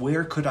asks,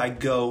 where could I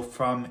go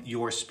from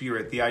your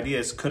Spirit? The idea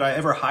is, could I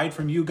ever hide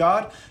from you,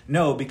 God?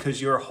 No,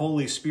 because your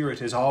Holy Spirit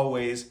is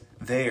always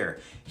there.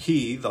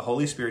 He, the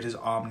Holy Spirit, is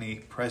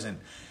omnipresent.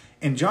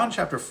 In John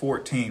chapter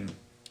 14,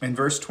 in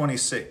verse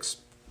 26,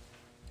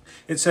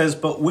 it says,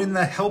 but when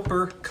the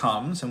Helper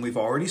comes, and we've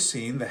already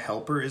seen the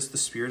Helper is the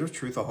Spirit of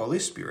truth, the Holy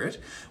Spirit.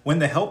 When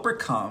the Helper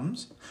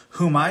comes,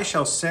 whom I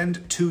shall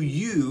send to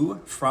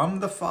you from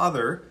the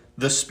Father,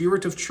 the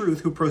Spirit of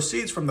truth who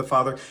proceeds from the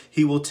Father,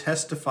 he will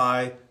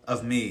testify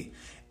of me.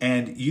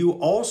 And you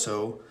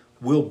also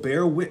will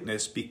bear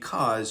witness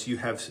because you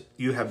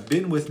have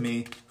been with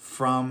me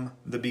from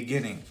the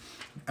beginning.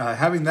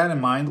 Having that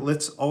in mind,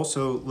 let's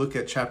also look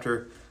at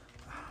chapter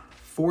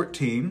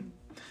 14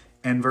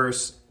 and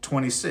verse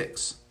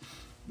 26.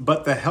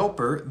 But the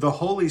Helper, the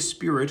Holy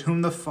Spirit,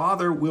 whom the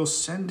Father will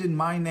send in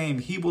my name,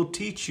 he will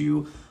teach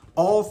you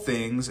all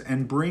things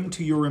and bring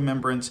to your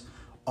remembrance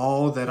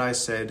all that I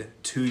said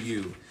to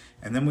you.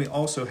 And then we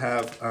also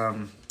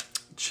have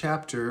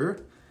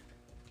chapter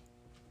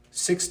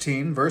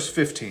 16, verse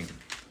 15.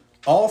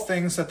 All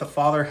things that the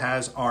Father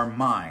has are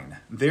mine.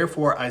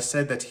 Therefore I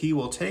said that he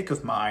will take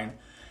of mine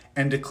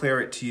and declare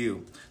it to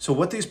you. So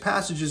what these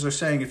passages are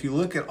saying, if you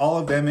look at all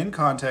of them in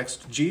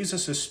context,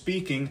 Jesus is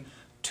speaking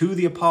to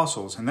the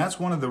apostles. And that's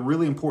one of the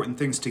really important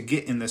things to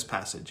get in this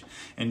passage.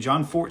 In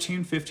John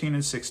 14, 15,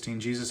 and 16,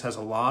 Jesus has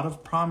a lot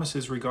of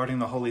promises regarding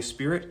the Holy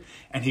Spirit,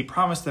 and he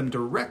promised them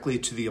directly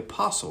to the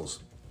apostles.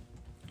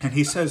 And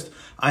he says,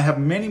 I have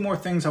many more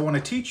things I want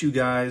to teach you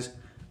guys,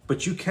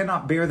 but you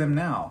cannot bear them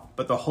now,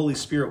 but the Holy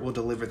Spirit will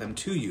deliver them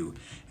to you.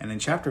 And in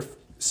chapter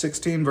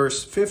 16,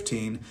 verse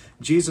 15,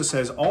 Jesus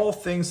says, all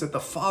things that the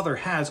Father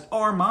has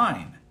are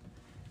mine.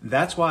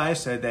 That's why I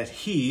said that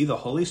he, the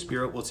Holy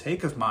Spirit, will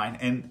take of mine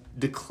and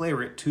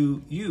declare it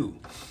to you.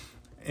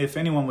 If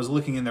anyone was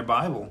looking in their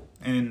Bible,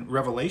 and in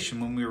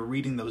Revelation, when we were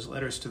reading those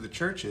letters to the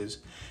churches,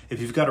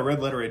 if you've got a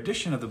red letter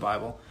edition of the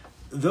Bible,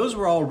 those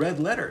were all red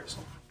letters.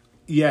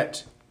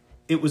 Yet,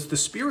 it was the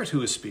Spirit who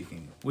was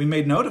speaking. We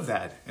made note of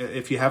that.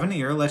 If you have an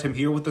ear, let him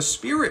hear what the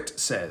Spirit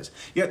says.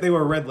 Yet they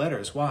were red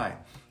letters. Why?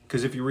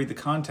 Because if you read the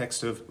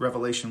context of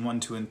Revelation 1,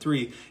 2, and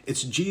 3,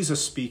 it's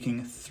Jesus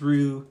speaking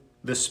through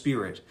the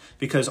Spirit.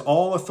 Because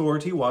all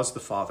authority was the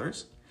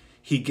Father's.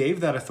 He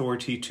gave that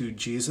authority to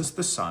Jesus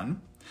the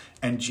Son.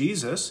 And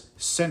Jesus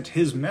sent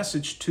his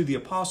message to the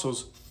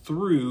apostles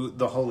through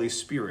the Holy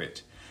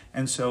Spirit.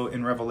 And so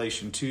in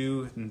Revelation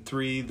 2 and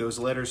 3, those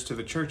letters to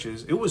the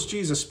churches, it was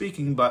Jesus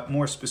speaking, but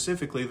more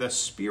specifically, the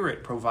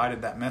Spirit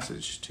provided that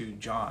message to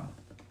John.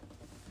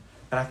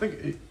 And I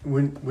think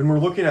when we're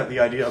looking at the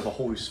idea of the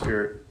Holy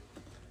Spirit,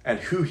 and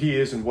who he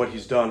is and what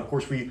he's done. Of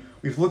course,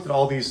 we've looked at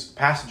all these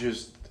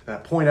passages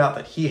that point out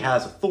that he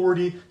has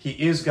authority, he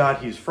is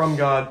God, he is from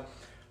God.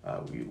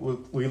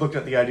 We looked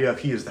at the idea of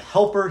he is the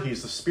helper, he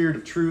is the Spirit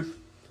of truth.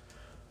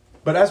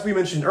 But as we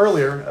mentioned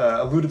earlier,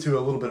 alluded to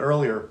a little bit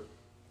earlier,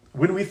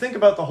 when we think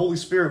about the Holy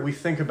Spirit, we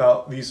think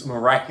about these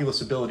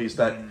miraculous abilities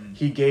that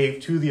he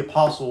gave to the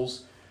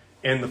apostles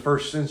in the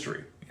first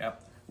century.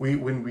 Yep.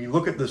 When we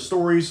look at the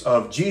stories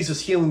of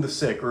Jesus healing the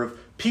sick, or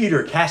of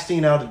Peter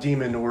casting out a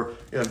demon, or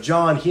of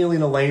John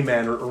healing a lame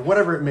man, or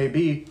whatever it may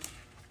be,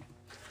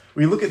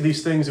 we look at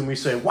these things and we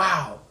say,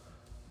 wow,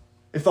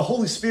 if the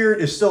Holy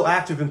Spirit is still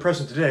active and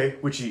present today,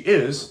 which he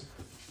is,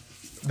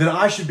 then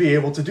I should be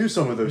able to do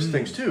some of those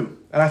things too.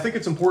 And I think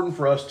it's important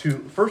for us to,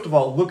 first of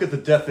all, look at the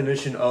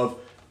definition of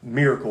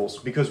miracles,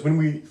 because when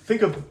we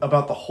think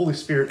about the Holy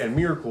Spirit and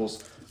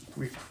miracles,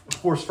 we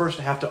of course first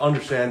have to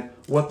understand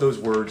what those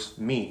words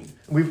mean.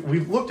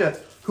 We've looked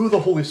at who the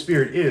Holy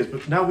Spirit is,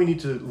 but now we need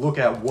to look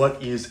at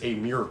what is a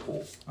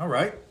miracle. All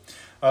right.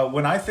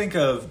 When I think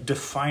of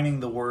defining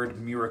the word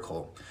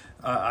miracle,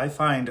 I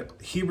find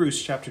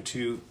Hebrews chapter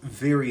 2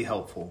 very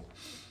helpful.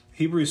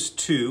 Hebrews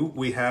 2,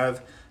 we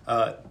have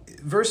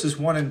verses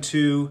 1 and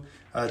 2.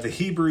 The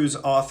Hebrews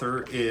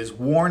author is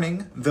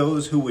warning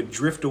those who would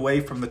drift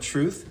away from the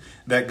truth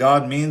that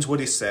God means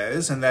what he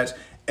says, and that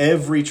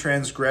every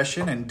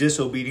transgression and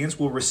disobedience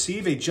will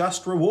receive a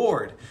just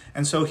reward.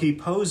 And so he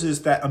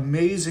poses that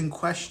amazing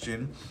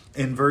question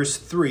in verse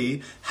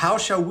 3, how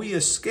shall we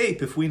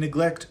escape if we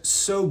neglect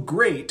so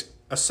great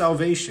a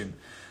salvation?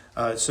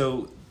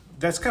 So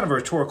that's kind of a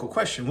rhetorical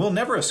question. We'll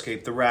never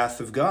escape the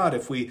wrath of God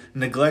if we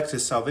neglect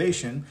his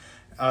salvation.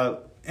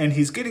 And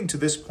he's getting to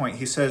this point.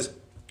 He says,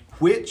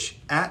 which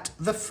at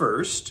the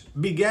first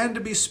began to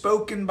be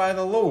spoken by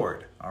the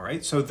Lord. All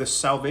right, so the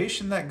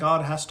salvation that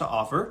God has to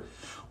offer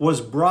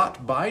was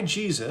brought by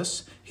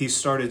Jesus. He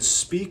started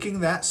speaking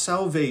that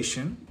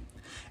salvation.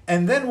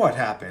 And then what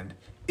happened?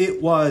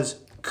 It was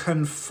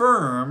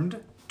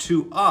confirmed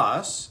to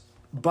us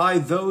by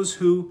those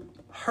who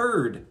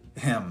heard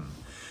him.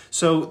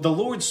 So the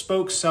Lord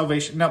spoke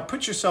salvation. Now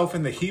put yourself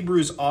in the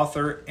Hebrews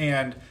author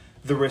and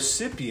the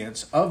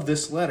recipients of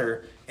this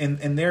letter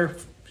in their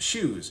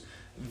shoes.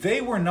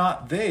 They were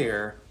not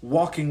there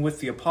walking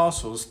with the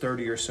apostles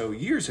 30 or so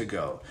years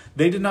ago.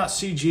 They did not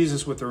see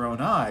Jesus with their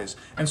own eyes.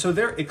 And so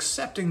they're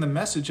accepting the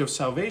message of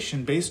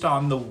salvation based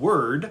on the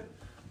word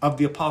of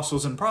the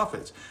apostles and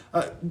prophets.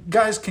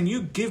 Guys, can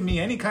you give me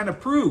any kind of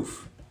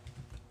proof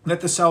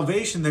that the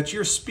salvation that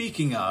you're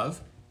speaking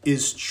of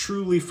is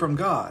truly from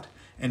God?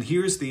 And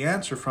here's the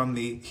answer from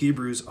the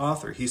Hebrews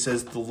author. He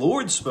says, the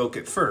Lord spoke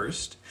it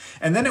first,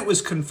 and then it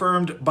was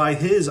confirmed by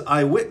his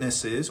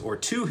eyewitnesses, or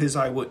to his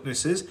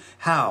eyewitnesses.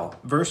 How?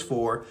 Verse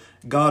 4,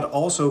 God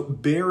also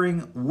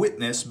bearing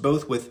witness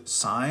both with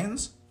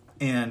signs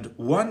and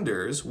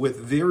wonders, with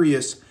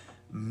various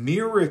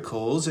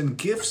miracles and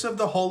gifts of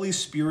the Holy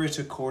Spirit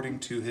according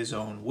to his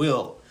own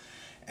will.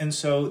 And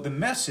so the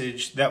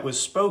message that was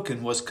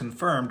spoken was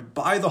confirmed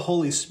by the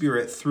Holy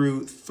Spirit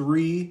through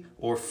 3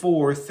 or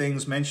 4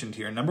 things mentioned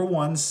here. Number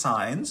 1,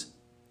 signs.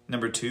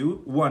 Number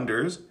 2,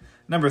 wonders.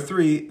 Number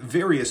 3,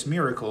 various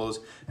miracles.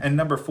 And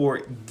number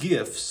 4,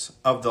 gifts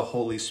of the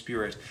Holy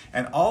Spirit.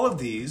 And all of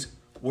these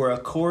were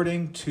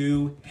according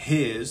to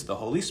his, the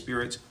Holy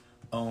Spirit's,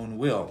 own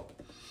will.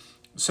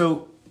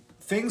 So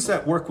things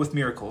that work with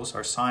miracles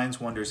are signs,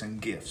 wonders, and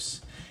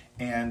gifts.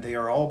 And they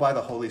are all by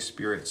the Holy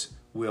Spirit's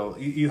will.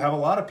 You have a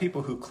lot of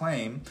people who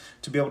claim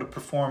to be able to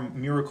perform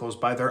miracles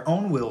by their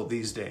own will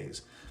these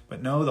days.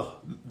 But no,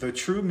 the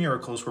true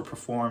miracles were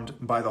performed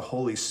by the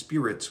Holy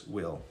Spirit's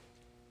will.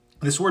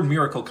 This word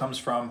miracle comes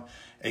from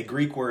a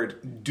Greek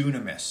word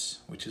dunamis,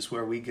 which is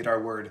where we get our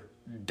word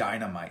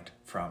dynamite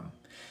from.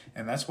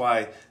 And that's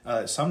why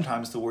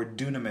sometimes the word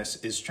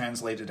dunamis is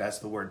translated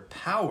as the word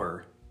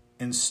power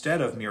instead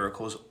of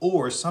miracles,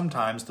 or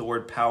sometimes the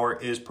word power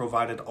is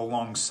provided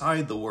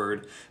alongside the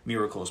word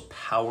miracles,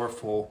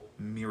 powerful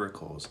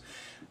miracles.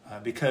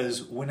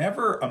 Because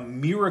whenever a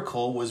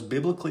miracle was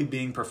biblically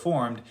being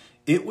performed,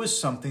 it was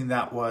something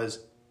that was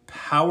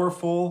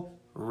powerful,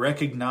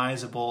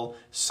 recognizable,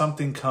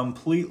 something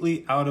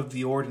completely out of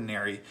the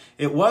ordinary.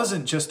 It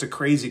wasn't just a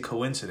crazy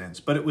coincidence,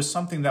 but it was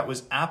something that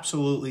was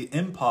absolutely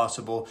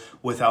impossible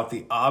without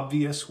the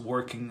obvious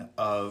working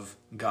of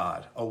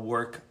God, a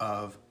work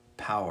of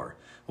power.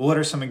 What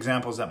are some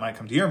examples that might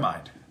come to your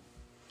mind?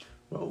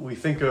 Well, we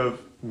think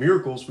of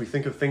miracles, we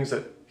think of things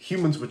that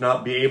humans would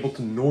not be able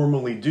to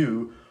normally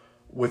do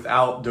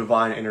without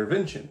divine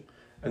intervention.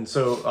 And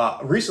so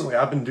recently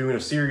I've been doing a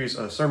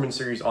sermon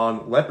series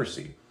on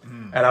leprosy.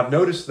 And I've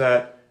noticed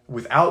that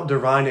without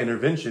divine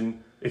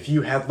intervention, if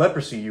you had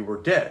leprosy, you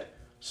were dead.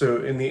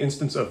 So in the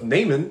instance of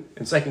Naaman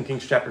in 2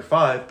 Kings chapter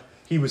 5,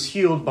 he was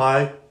healed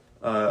by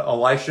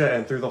Elisha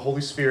and through the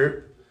Holy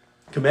Spirit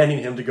commanding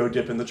him to go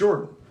dip in the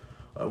Jordan.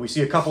 We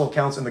see a couple of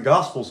accounts in the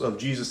Gospels of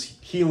Jesus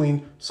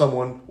healing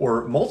someone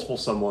or multiple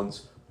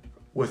someones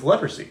with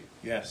leprosy.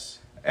 Yes.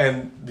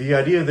 And the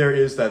idea there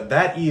is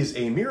that is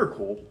a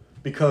miracle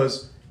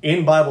because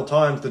in Bible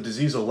times, the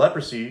disease of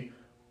leprosy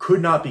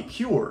could not be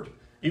cured.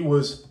 It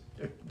was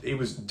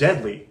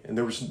deadly, and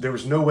there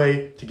was no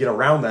way to get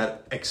around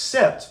that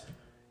except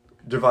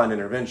divine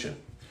intervention.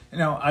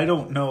 Now, I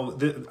don't know.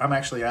 I'm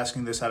actually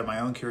asking this out of my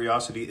own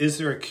curiosity. Is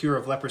there a cure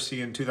of leprosy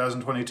in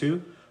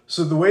 2022?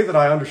 So the way that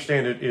I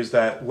understand it is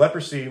that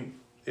leprosy,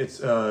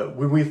 it's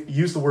when we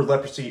use the word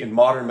leprosy in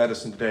modern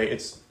medicine today,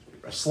 it's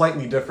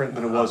slightly different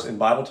than it was in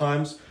Bible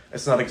times.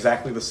 It's not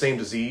exactly the same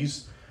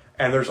disease,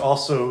 and there's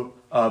also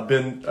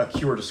been a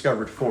cure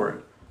discovered for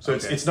it. So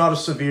it's not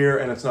as severe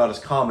and it's not as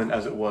common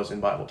as it was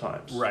in Bible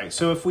times. Right.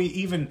 So if we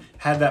even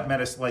had that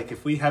medicine, like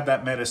if we had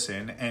that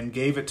medicine and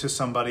gave it to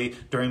somebody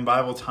during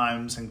Bible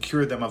times and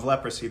cured them of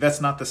leprosy,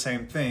 that's not the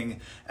same thing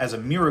as a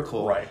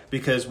miracle. Right.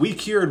 Because we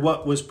cured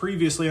what was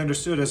previously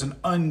understood as an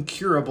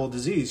uncurable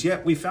disease.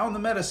 Yet we found the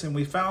medicine,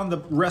 we found the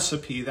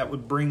recipe that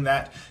would bring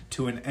that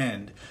to an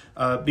end.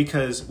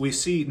 Because we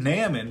see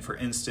Naaman, for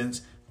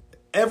instance,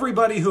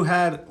 everybody who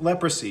had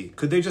leprosy,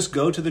 could they just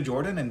go to the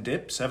Jordan and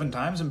dip 7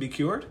 times and be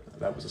cured?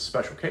 That was a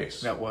special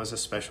case. That was a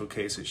special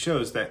case. It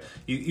shows that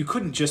you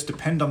couldn't just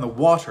depend on the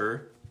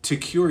water to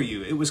cure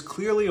you. It was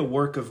clearly a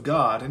work of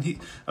God. And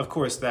of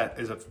course, that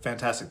is a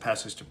fantastic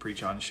passage to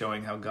preach on,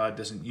 showing how God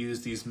doesn't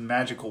use these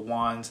magical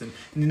wands. And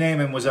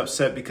Naaman was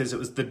upset because it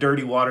was the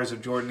dirty waters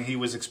of Jordan. He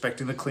was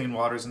expecting the clean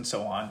waters and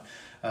so on.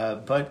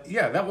 But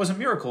yeah, that was a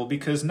miracle,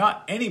 because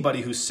not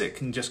anybody who's sick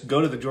can just go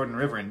to the Jordan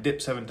River and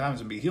dip 7 times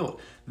and be healed.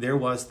 There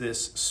was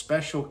this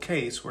special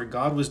case where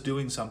God was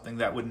doing something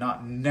that would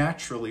not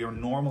naturally or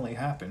normally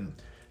happen.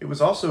 It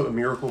was also a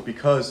miracle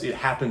because it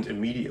happened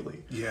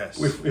immediately.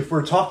 Yes. If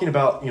we're talking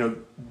about,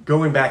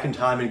 going back in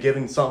time and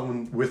giving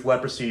someone with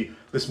leprosy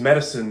this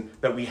medicine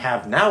that we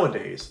have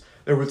nowadays,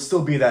 there would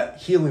still be that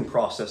healing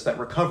process, that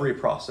recovery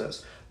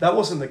process. That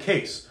wasn't the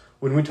case.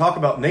 When we talk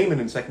about Naaman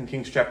in 2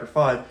 Kings chapter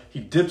 5, he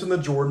dipped in the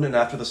Jordan, and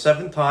after the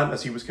 7th time,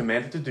 as he was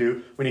commanded to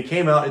do, when he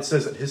came out, it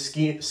says that his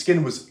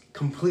skin was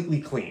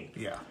completely clean.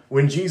 Yeah.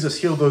 When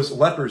Jesus healed those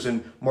lepers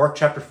in Mark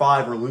chapter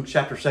 5 or Luke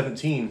chapter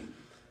 17,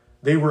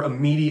 they were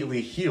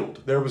immediately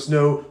healed. There was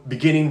no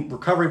beginning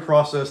recovery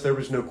process. There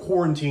was no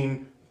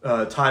quarantine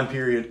time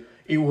period.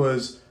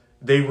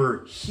 They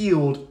were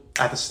healed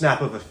at the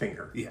snap of a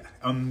finger. Yeah,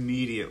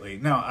 immediately.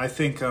 Now, I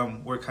think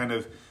we're kind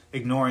of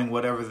ignoring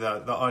whatever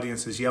the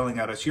audience is yelling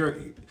at us.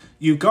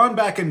 You've gone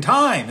back in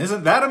time.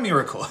 Isn't that a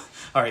miracle?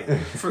 All right,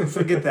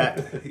 forget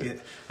that. Yeah.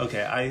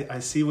 Okay, I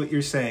see what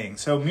you're saying.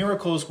 So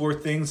miracles were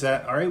things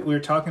that, all right, we're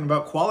talking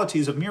about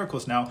qualities of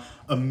miracles now.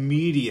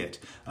 Immediate.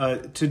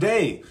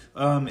 Today,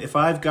 if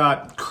I've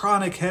got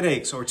chronic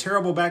headaches or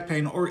terrible back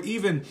pain or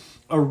even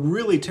a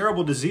really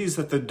terrible disease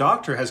that the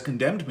doctor has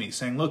condemned me,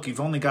 saying, look,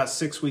 you've only got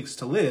 6 weeks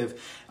to live,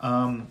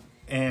 or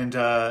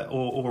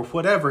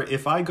whatever,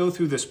 if I go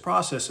through this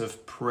process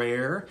of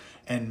prayer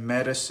and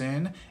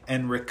medicine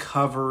and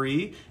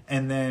recovery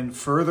and then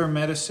further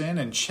medicine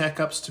and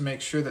checkups to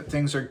make sure that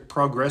things are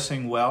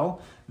progressing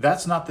well,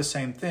 that's not the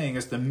same thing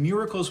as the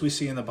miracles we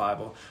see in the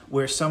Bible,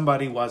 where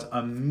somebody was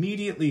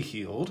immediately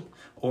healed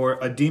or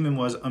a demon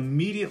was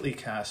immediately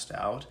cast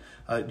out.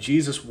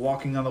 Jesus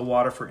walking on the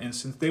water, for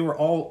instance, they were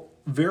all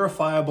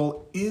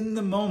verifiable in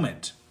the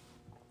moment.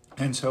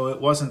 And so it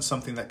wasn't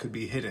something that could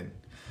be hidden.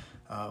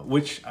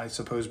 Which I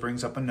suppose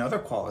brings up another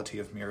quality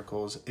of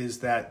miracles,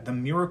 is that the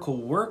miracle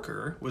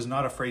worker was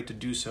not afraid to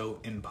do so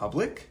in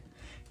public,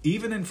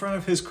 even in front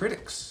of his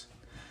critics.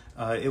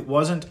 It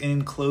wasn't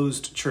in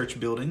closed church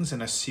buildings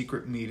in a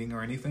secret meeting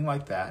or anything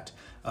like that.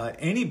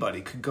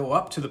 Anybody could go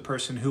up to the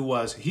person who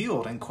was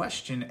healed and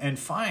question and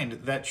find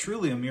that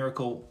truly a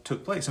miracle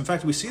took place. In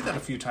fact, we see that a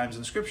few times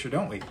in Scripture,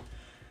 don't we?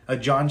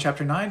 John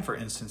chapter 9, for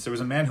instance, there was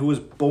a man who was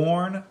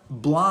born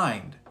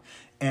blind.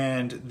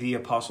 And the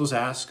apostles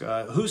ask,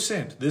 who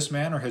sinned, this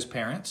man or his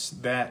parents,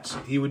 that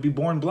he would be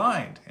born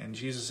blind? And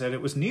Jesus said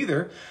it was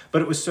neither,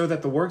 but it was so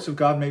that the works of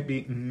God may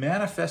be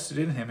manifested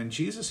in him. And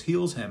Jesus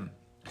heals him.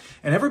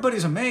 And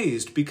everybody's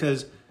amazed,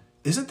 because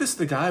isn't this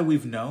the guy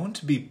we've known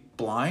to be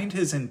blind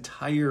his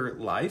entire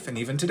life? And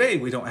even today,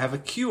 we don't have a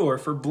cure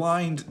for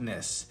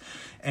blindness.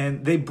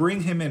 And they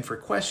bring him in for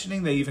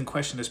questioning. They even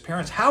question his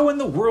parents. How in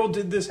the world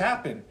did this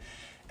happen?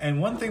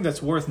 And one thing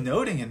that's worth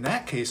noting in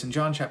that case in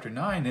John chapter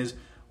 9 is,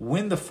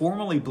 when the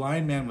formerly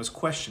blind man was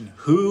questioned,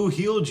 who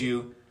healed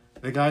you?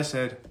 The guy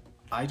said,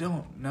 I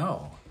don't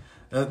know.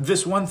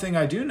 This one thing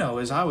I do know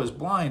is I was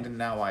blind and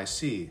now I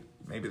see.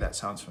 Maybe that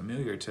sounds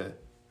familiar to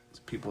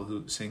people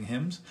who sing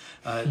hymns.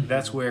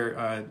 That's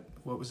where,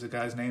 what was the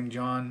guy's name,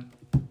 John?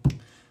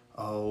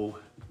 Oh,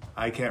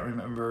 I can't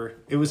remember.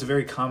 It was a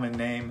very common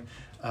name.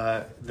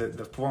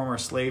 The former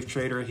slave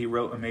trader, he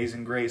wrote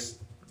Amazing Grace.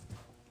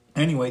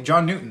 Anyway,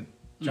 John Newton,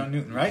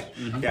 right?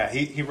 Mm-hmm. Yeah,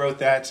 he wrote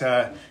that,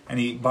 and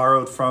he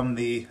borrowed from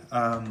the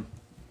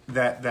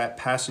that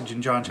passage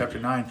in John chapter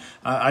 9.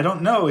 I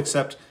don't know,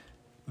 except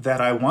that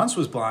I once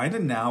was blind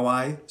and now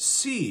I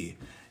see.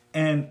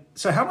 And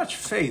so how much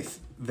faith,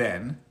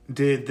 then,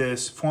 did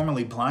this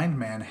formerly blind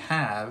man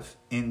have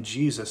in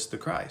Jesus the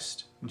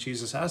Christ, in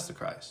Jesus as the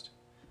Christ?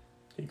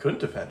 He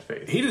couldn't have had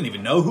faith. He didn't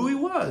even know who he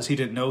was. He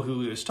didn't know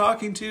who he was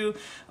talking to.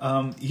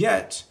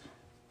 Yet,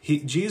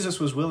 Jesus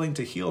was willing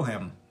to heal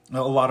him.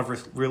 a lot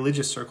of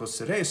religious circles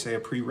today say a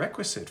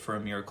prerequisite for a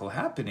miracle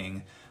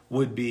happening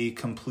would be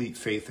complete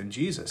faith in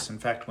Jesus. In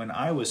fact, when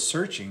I was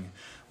searching,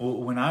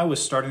 when I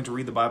was starting to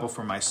read the Bible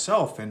for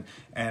myself, and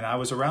I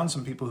was around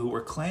some people who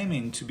were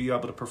claiming to be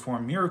able to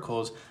perform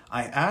miracles,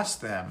 I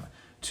asked them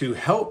to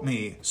help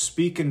me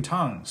speak in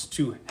tongues,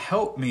 to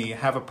help me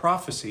have a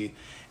prophecy.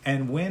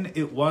 And when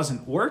it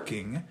wasn't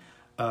working,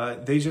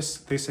 they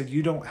said,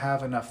 you don't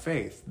have enough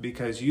faith,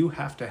 because you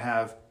have to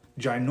have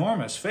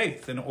ginormous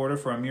faith in order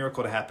for a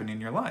miracle to happen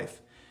in your life.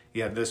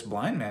 Yet this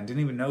blind man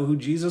didn't even know who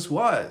Jesus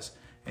was,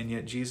 and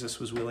yet Jesus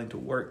was willing to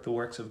work the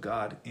works of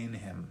God in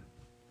him.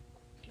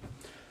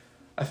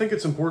 I think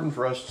it's important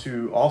for us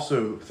to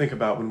also think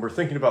about, when we're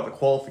thinking about the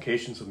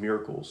qualifications of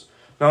miracles,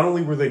 not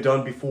only were they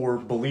done before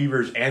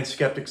believers and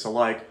skeptics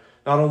alike,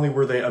 not only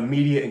were they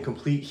immediate and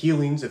complete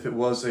healings if it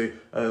was a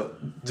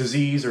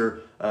disease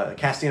or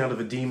casting out of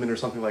a demon or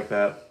something like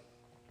that.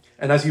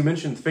 And as you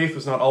mentioned, faith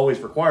was not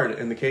always required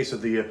in the case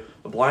of the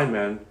blind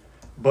man,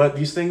 but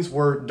these things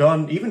were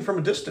done even from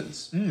a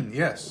distance.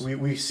 Yes.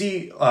 We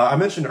see, I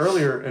mentioned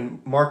earlier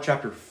in Mark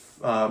chapter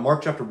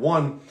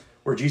 1,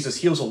 where Jesus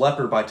heals a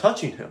leper by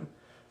touching him.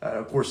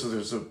 Of course,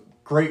 there's a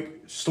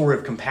great story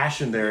of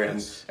compassion there,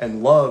 Yes.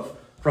 and love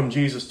from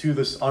Jesus to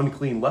this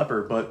unclean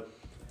leper. But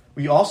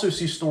we also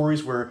see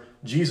stories where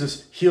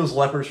Jesus heals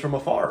lepers from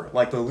afar,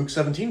 like the Luke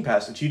 17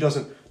 passage. He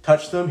doesn't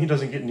touch them. He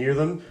doesn't get near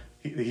them.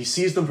 He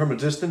sees them from a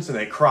distance, and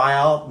they cry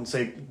out and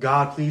say,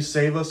 God, please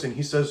save us. And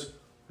he says,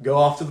 go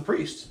off to the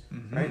priest.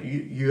 Mm-hmm. Right?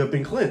 You have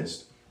been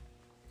cleansed.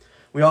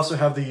 We also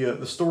have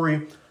the story,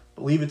 I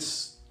believe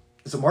is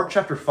it Mark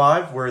chapter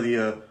 5, where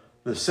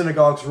the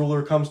synagogue's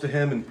ruler comes to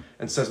him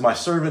and says, my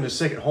servant is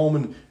sick at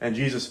home, and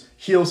Jesus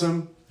heals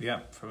him.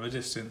 Yeah, from a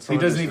distance. He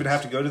doesn't even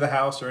have to go to the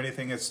house or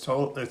anything. It's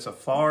a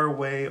far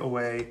way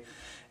away.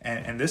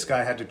 And this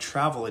guy had to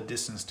travel a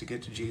distance to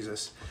get to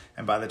Jesus.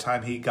 And by the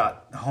time he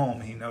got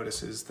home, he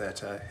notices that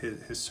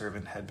his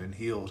servant had been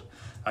healed.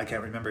 I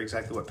can't remember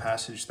exactly what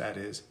passage that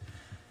is.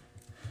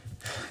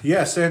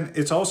 Yes, and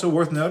it's also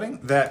worth noting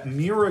that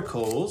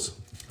miracles,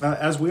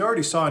 as we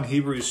already saw in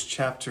Hebrews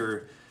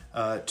chapter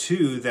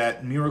 2,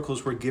 that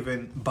miracles were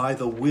given by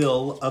the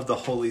will of the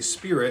Holy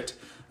Spirit.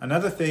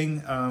 Another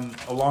thing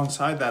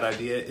alongside that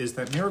idea is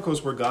that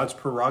miracles were God's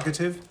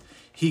prerogative.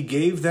 He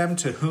gave them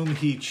to whom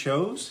he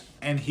chose,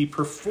 and he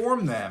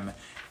performed them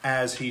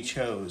as he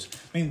chose.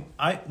 I mean,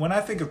 when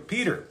I think of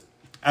Peter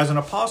as an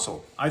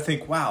apostle, I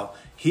think, wow,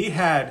 he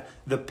had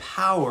the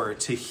power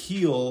to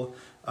heal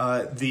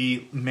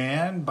the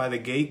man by the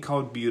gate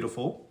called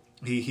Beautiful.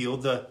 He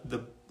healed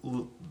the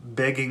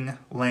begging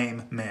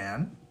lame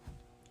man.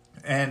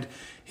 And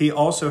he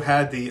also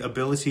had the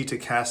ability to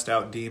cast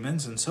out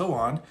demons and so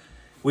on.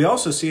 We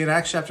also see in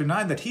Acts chapter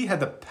 9 that he had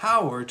the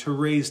power to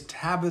raise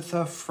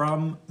Tabitha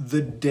from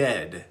the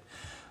dead,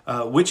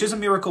 which is a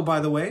miracle, by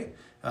the way.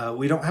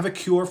 We don't have a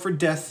cure for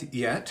death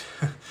yet,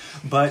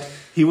 but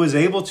he was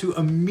able to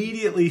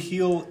immediately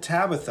heal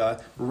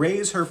Tabitha,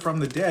 raise her from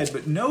the dead.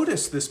 But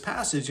notice this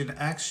passage in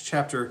Acts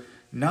chapter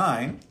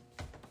 9,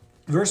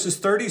 verses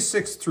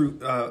 36 through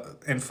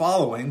and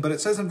following, but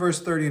it says in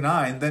verse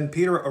 39, then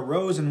Peter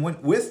arose and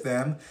went with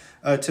them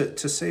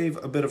to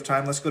save a bit of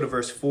time. Let's go to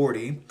verse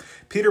 40.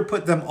 Peter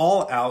put them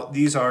all out.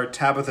 These are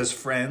Tabitha's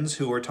friends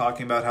who were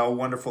talking about how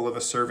wonderful of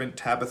a servant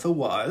Tabitha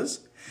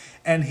was.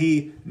 And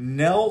he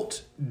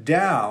knelt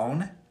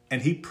down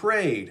and he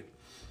prayed.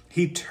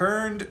 He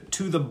turned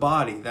to the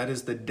body, that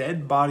is the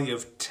dead body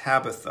of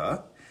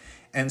Tabitha,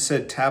 and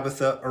said,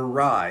 Tabitha,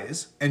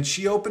 arise. And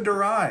she opened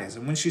her eyes.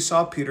 And when she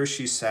saw Peter,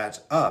 she sat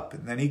up.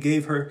 And then he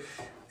gave her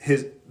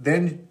his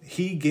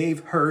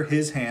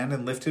hand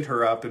and lifted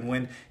her up. And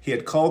when he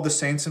had called the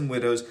saints and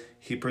widows,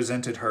 he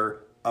presented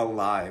her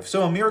alive.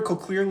 So a miracle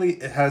clearly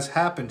has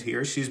happened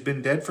here. She's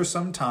been dead for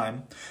some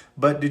time.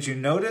 But did you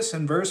notice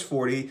in verse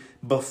 40,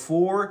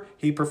 before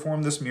he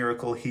performed this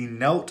miracle, he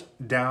knelt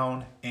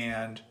down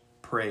and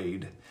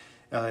prayed.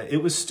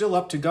 It was still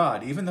up to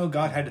God. Even though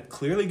God had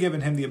clearly given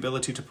him the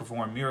ability to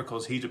perform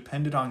miracles, he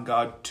depended on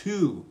God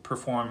to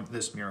perform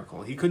this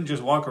miracle. He couldn't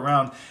just walk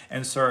around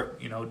and start,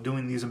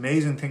 doing these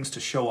amazing things to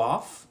show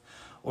off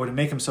or to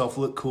make himself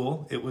look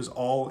cool. It was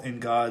all in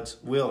God's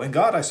will. And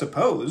God, I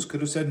suppose,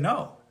 could have said,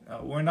 no,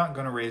 we're not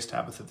going to raise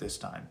Tabitha this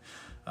time.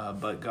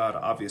 But God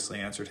obviously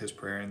answered his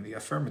prayer in the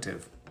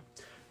affirmative.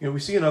 We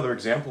see another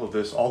example of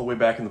this all the way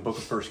back in the book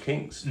of 1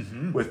 Kings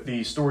with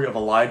the story of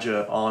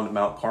Elijah on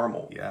Mount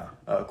Carmel. Yeah.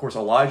 Of course,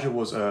 Elijah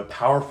was a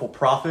powerful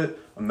prophet,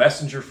 a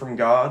messenger from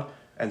God,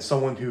 and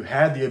someone who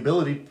had the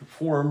ability to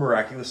perform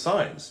miraculous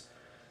signs.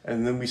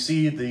 And then we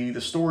see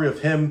the story of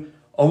him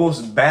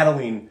almost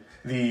battling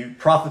the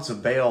prophets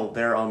of Baal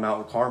there on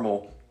Mount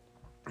Carmel.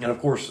 And of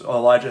course,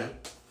 Elijah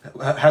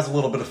has a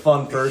little bit of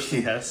fun first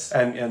Yes.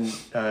 and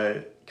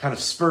kind of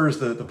spurs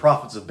the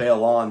prophets of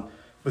Baal on.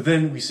 But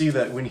then we see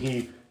that when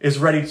he is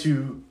ready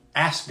to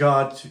ask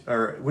God,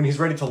 when he's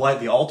ready to light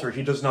the altar,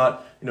 he does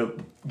not,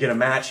 get a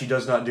match. He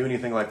does not do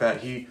anything like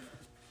that. He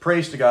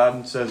prays to God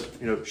and says,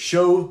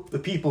 show the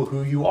people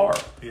who you are.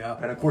 Yeah.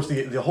 And of course,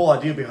 the whole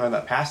idea behind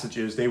that passage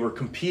is they were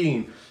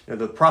competing.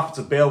 The prophets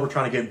of Baal were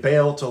trying to get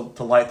Baal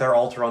to light their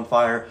altar on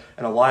fire,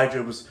 and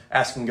Elijah was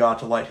asking God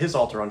to light his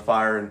altar on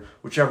fire, and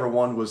whichever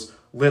one was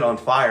lit on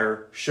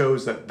fire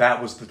shows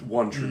that was the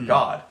one true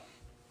God.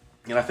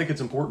 And I think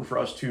it's important for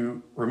us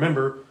to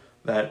remember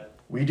that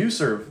we do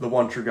serve the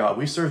one true God.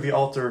 We serve the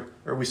altar,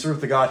 or we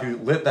serve the God who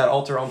lit that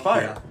altar on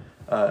fire.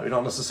 We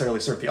don't necessarily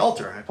serve the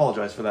altar. I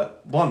apologize for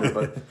that blunder,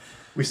 but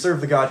we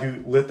serve the God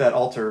who lit that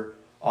altar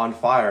on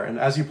fire. And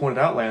as you pointed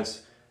out,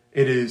 Lance,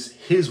 it is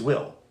his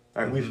will.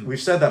 Right?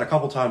 We've said that a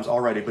couple times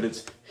already, but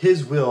it's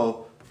his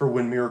will for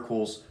when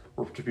miracles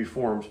were to be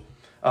formed.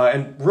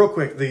 And real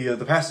quick,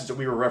 the passage that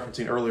we were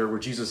referencing earlier where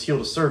Jesus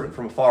healed a servant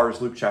from afar is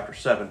Luke chapter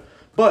 7.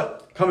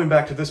 But coming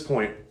back to this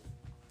point,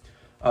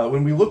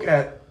 when we look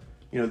at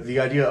the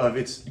idea of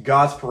it's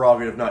God's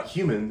prerogative, not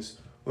humans,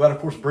 well, that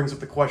of course brings up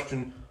the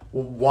question,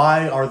 well,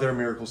 why are there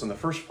miracles in the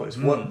first place?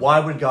 Why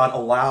would God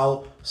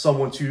allow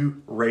someone to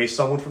raise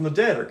someone from the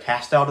dead, or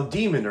cast out a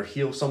demon, or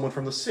heal someone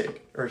from the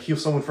sick, or heal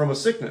someone from a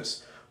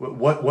sickness?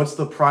 What's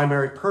the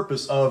primary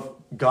purpose of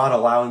God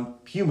allowing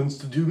humans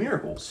to do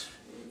miracles?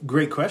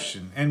 Great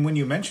question. And when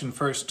you mentioned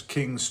 1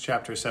 Kings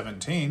chapter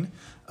 17,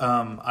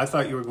 I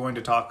thought you were going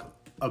to talk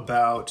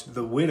about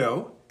the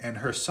widow and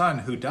her son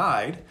who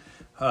died,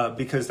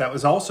 because that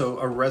was also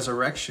a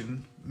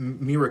resurrection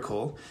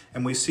miracle.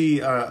 And we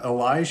see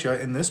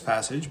Elijah in this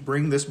passage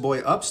bring this boy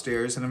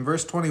upstairs, and in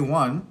verse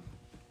 21,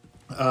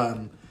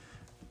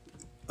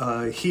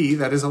 he,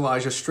 that is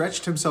Elijah,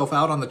 stretched himself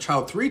out on the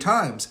child 3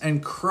 times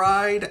and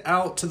cried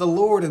out to the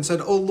Lord and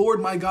said, "O Lord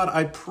my God,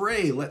 I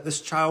pray, let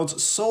this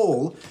child's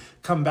soul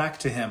come back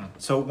to him."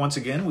 So once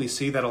again, we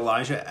see that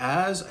Elijah,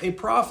 as a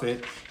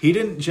prophet, he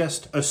didn't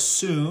just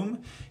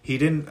assume, he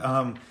didn't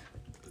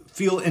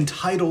feel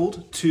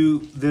entitled to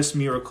this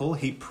miracle.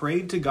 He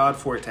prayed to God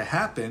for it to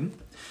happen.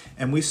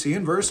 And we see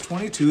in verse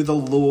 22, the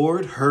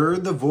Lord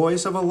heard the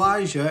voice of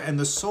Elijah, and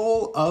the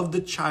soul of the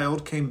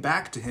child came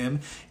back to him,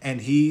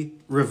 and he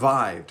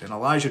revived. And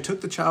Elijah took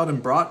the child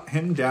and brought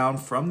him down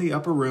from the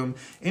upper room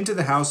into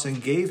the house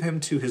and gave him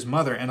to his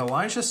mother. And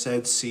Elijah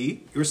said,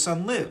 "See, your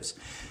son lives."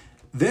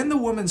 Then the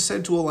woman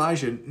said to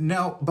Elijah,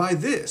 "Now by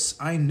this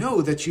I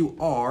know that you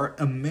are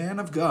a man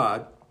of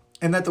God,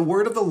 and that the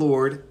word of the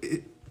Lord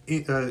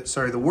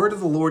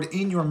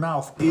in your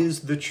mouth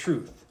is the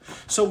truth."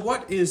 So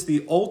what is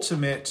the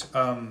ultimate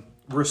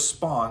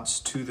response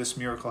to this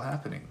miracle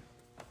happening?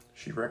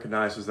 She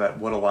recognizes that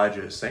what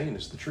Elijah is saying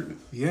is the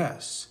truth.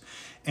 Yes.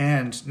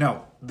 And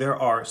no, there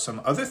are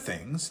some other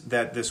things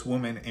that this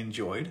woman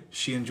enjoyed.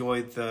 She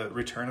enjoyed the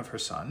return of her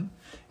son,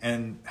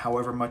 and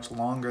however much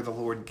longer the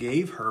Lord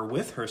gave her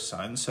with her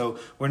son. So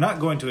we're not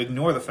going to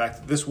ignore the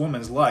fact that this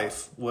woman's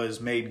life was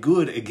made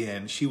good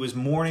again. She was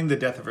mourning the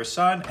death of her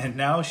son, and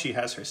now she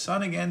has her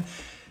son again.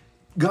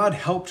 God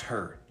helped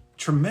her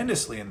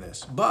tremendously in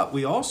this. But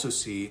we also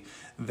see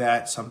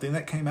that something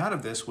that came out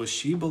of this was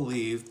she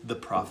believed the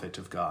prophet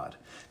of God,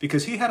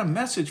 because he had a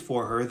message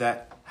for her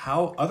that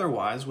how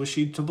otherwise was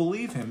she to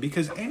believe him?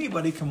 Because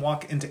anybody can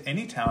walk into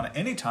any town at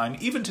any time,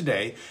 even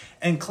today,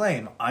 and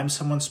claim, "I'm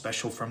someone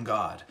special from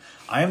God.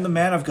 I am the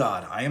man of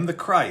God. I am the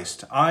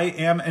Christ. I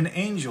am an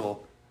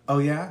angel." Oh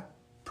yeah?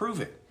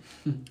 Prove it.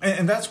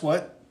 And that's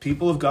what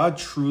people of God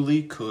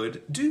truly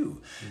could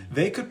do.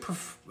 They could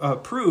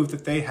prove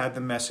that they had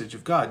the message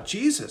of God.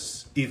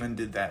 Jesus even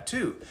did that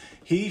too.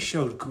 He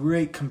showed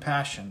great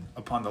compassion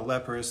upon the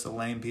lepers, the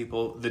lame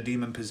people, the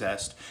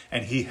demon-possessed,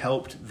 and he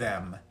helped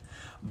them.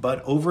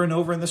 But over and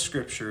over in the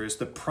scriptures,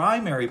 the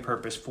primary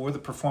purpose for the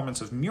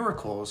performance of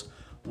miracles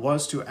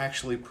was to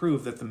actually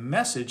prove that the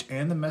message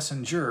and the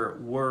messenger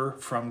were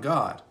from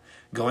God.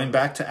 Going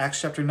back to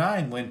Acts chapter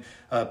 9, when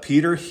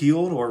Peter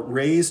healed or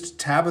raised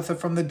Tabitha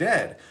from the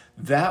dead,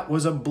 that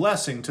was a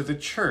blessing to the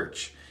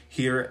church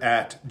here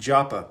at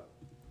Joppa.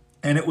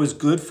 And it was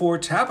good for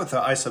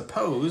Tabitha, I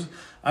suppose.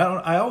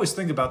 I always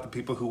think about the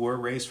people who were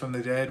raised from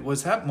the dead.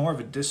 Was that more of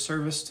a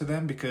disservice to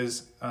them?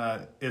 Because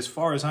as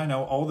far as I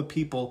know, all the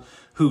people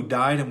who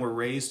died and were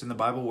raised in the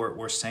Bible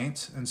were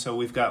saints. And so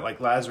we've got like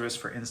Lazarus,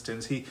 for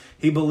instance.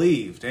 He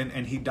believed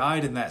and he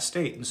died in that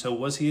state. And so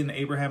was he in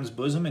Abraham's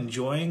bosom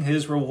enjoying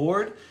his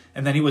reward?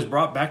 And then he was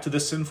brought back to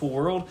this sinful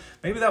world?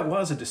 Maybe that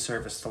was a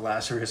disservice to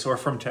Lazarus or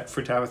for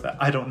Tabitha.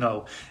 I don't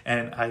know.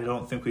 And I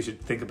don't think we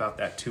should think about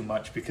that too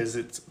much, because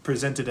it's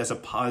presented as a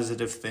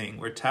positive thing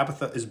where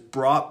Tabitha is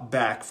brought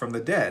back from the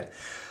dead.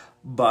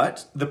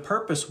 But the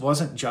purpose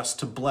wasn't just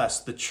to bless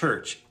the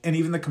church and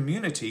even the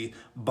community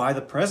by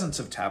the presence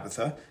of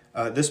Tabitha.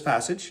 This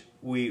passage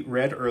we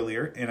read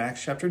earlier in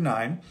Acts chapter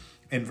 9,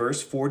 in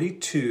verse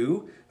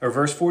 42 or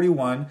verse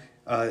 41,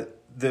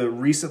 the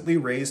recently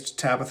raised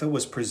Tabitha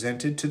was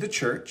presented to the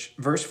church.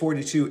 Verse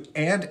 42,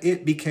 and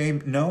it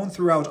became known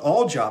throughout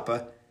all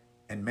Joppa,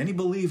 and many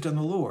believed on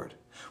the Lord.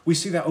 We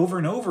see that over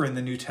and over in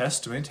the New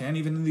Testament and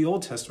even in the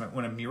Old Testament.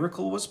 When a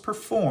miracle was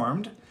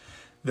performed,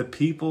 the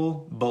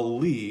people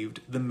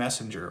believed the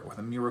messenger or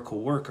the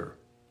miracle worker.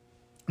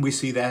 We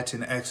see that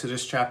in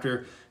Exodus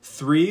chapter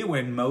 3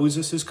 when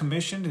Moses is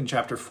commissioned. In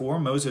chapter 4,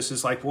 Moses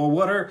is like,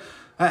 well,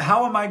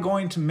 how am I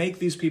going to make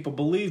these people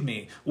believe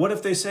me? What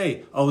if they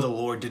say, oh, the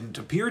Lord didn't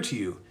appear to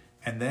you?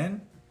 And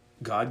then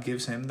God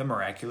gives him the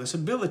miraculous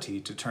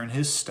ability to turn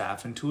his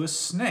staff into a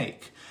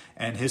snake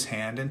and his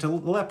hand into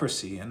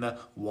leprosy and the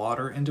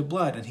water into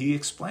blood. And he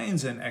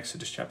explains in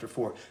Exodus chapter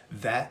 4,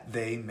 that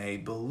they may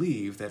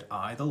believe that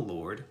I, the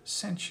Lord,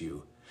 sent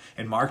you.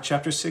 In Mark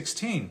chapter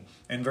 16,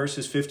 in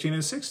verses 15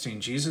 and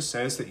 16, Jesus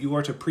says that you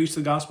are to preach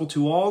the gospel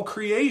to all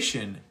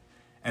creation.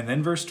 And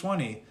then verse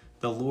 20,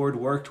 the Lord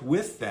worked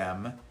with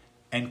them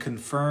and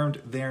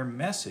confirmed their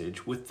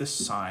message with the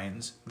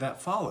signs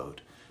that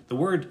followed. The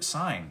word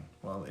sign,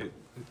 well, it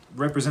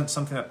represents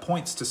something that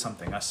points to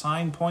something. A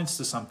sign points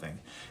to something.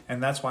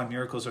 And that's why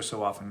miracles are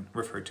so often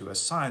referred to as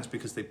signs,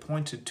 because they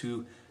pointed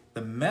to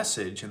the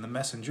message and the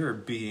messenger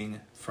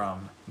being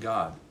from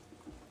God.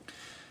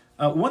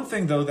 One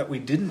thing, though, that we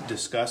didn't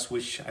discuss,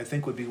 which I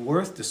think would be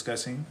worth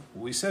discussing,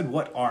 we said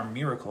what are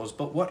miracles,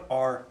 but what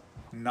are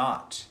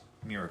not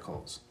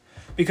miracles?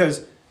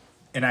 Because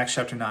in Acts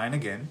chapter 9,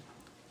 again,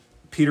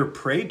 Peter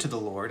prayed to the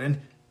Lord,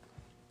 and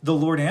the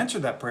Lord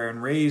answered that prayer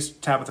and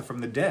raised Tabitha from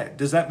the dead.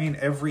 Does that mean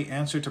every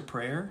answer to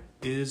prayer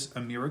is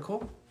a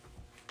miracle?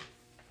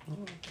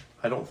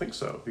 I don't think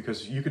so,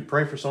 because you could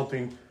pray for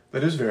something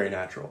that is very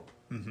natural.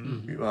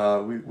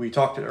 Mm-hmm. We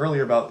talked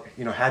earlier about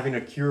having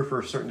a cure for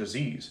a certain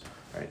disease.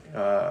 Right,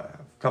 a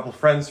couple of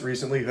friends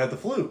recently who had the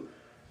flu,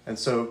 and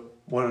so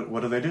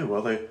what do they do?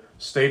 Well, they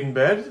stayed in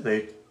bed,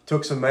 they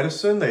took some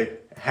medicine, they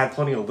had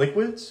plenty of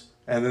liquids,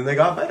 and then they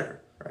got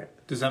better. Right?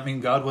 Does that mean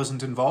God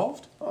wasn't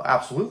involved? Oh,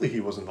 absolutely,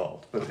 he was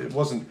involved, but it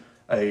wasn't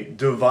a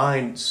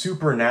divine,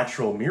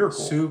 supernatural miracle.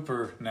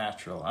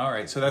 Supernatural. All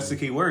right, so that's the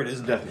key word,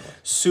 isn't it? Definitely.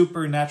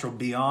 Supernatural,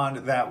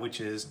 beyond that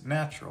which is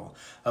natural.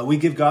 We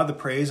give God the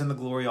praise and the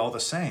glory all the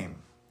same.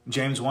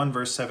 James 1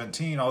 verse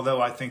 17,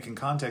 although I think in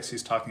context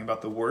he's talking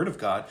about the Word of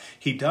God,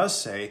 he does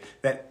say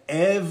that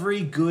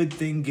every good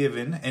thing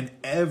given and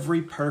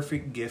every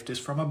perfect gift is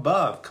from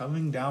above,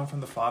 coming down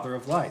from the Father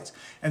of lights.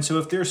 And so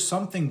if there's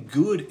something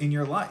good in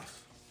your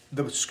life,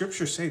 the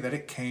scriptures say that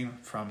it came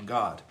from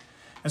God.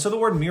 And so the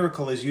word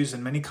miracle is used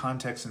in many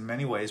contexts in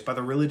many ways by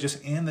the religious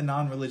and the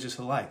non-religious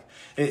alike.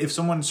 If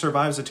someone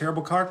survives a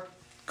terrible car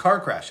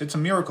crash, it's a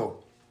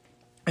miracle.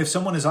 If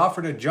someone is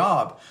offered a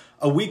job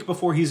a week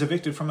before he's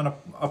evicted from an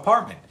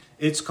apartment,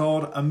 it's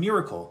called a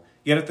miracle.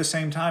 Yet at the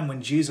same time,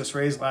 when Jesus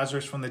raised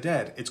Lazarus from the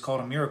dead, it's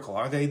called a miracle.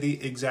 Are they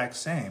the exact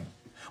same?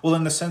 Well,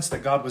 in the sense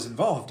that God was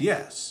involved,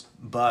 yes.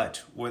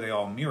 But were they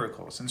all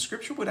miracles? And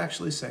Scripture would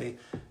actually say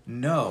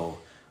no.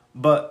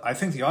 But I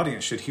think the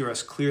audience should hear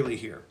us clearly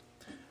here.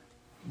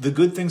 The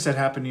good things that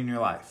happen in your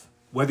life,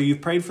 whether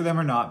you've prayed for them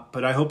or not,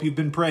 but I hope you've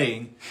been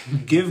praying,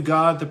 give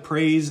God the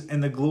praise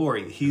and the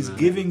glory. He's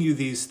giving you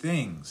these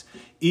things,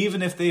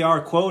 even if they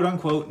are quote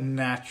unquote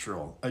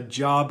natural. A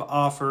job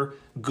offer,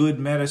 good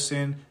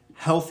medicine,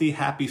 healthy,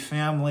 happy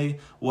family,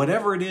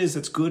 whatever it is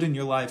that's good in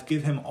your life,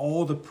 give him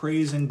all the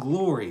praise and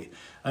glory.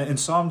 In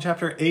Psalm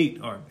chapter 8,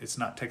 or it's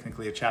not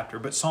technically a chapter,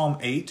 but Psalm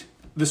 8,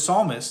 the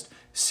psalmist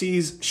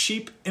sees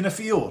sheep in a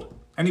field,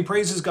 and he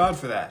praises God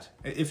for that.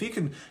 If he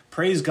can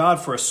praise God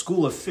for a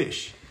school of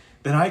fish,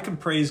 then I can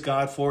praise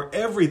God for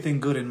everything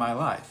good in my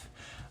life.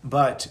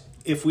 But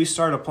if we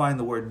start applying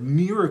the word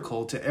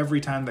miracle to every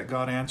time that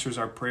God answers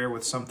our prayer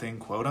with something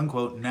quote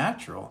unquote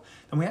natural,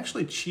 then we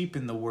actually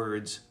cheapen the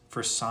words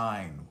for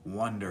sign,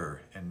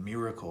 wonder, and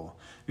miracle.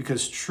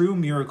 Because true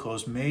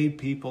miracles made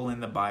people in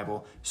the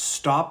Bible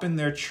stop in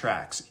their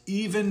tracks.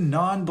 Even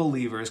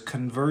non-believers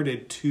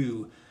converted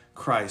to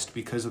Christ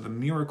because of the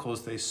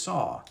miracles they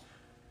saw.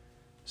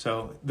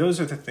 So those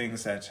are the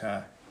things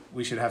that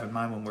we should have in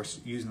mind when we're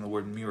using the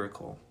word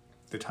miracle.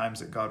 The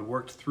times that God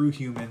worked through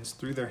humans,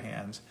 through their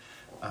hands,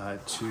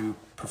 to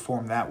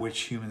perform that which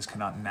humans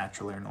cannot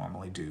naturally or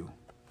normally do.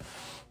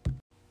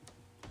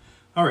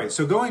 All right,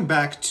 so going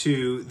back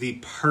to the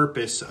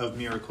purpose of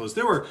miracles,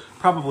 there were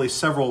probably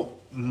several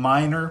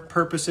minor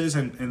purposes,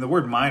 and the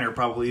word minor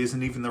probably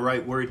isn't even the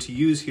right word to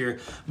use here,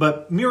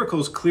 but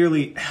miracles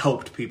clearly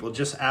helped people.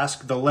 Just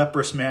ask the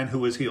leprous man who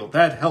was healed.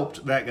 That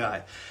helped that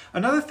guy.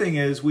 Another thing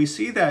is we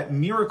see that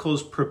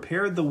miracles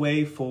prepared the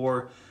way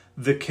for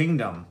the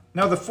kingdom.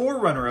 Now, the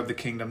forerunner of the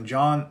kingdom,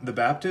 John the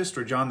Baptist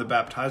or John the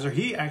Baptizer,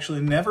 he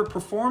actually never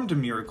performed a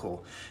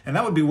miracle. And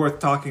that would be worth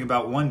talking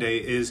about one day,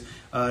 is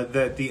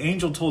that the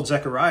angel told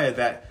Zechariah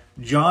that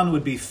John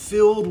would be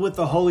filled with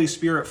the Holy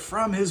Spirit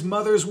from his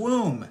mother's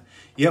womb.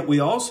 Yet we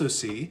also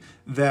see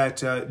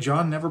that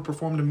John never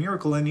performed a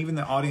miracle, and even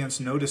the audience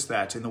noticed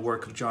that in the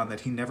work of John,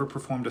 that he never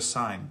performed a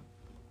sign.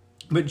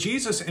 But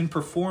Jesus, in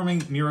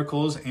performing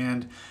miracles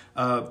and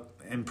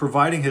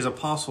providing his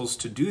apostles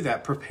to do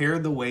that,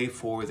 prepared the way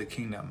for the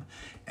kingdom.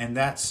 And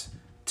that's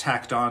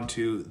tacked on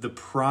to the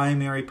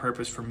primary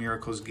purpose for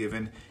miracles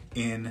given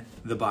in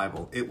the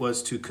Bible. It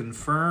was to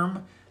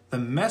confirm the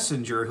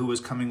messenger who was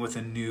coming with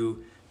a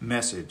new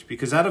message.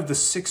 Because out of the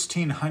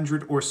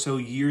 1,600 or so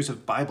years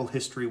of Bible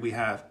history we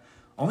have,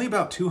 only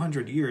about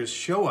 200 years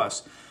show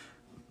us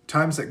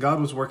times that God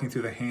was working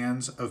through the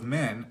hands of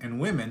men and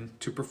women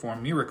to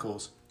perform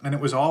miracles. And it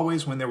was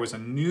always when there was a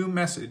new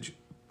message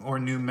or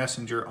new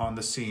messenger on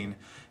the scene.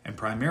 And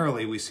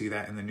primarily we see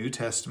that in the New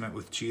Testament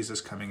with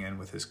Jesus coming in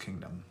with his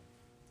kingdom.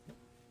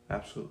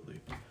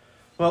 Absolutely.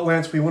 Well,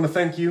 Lance, we want to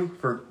thank you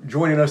for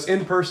joining us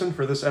in person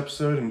for this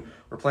episode, and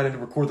we're planning to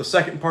record the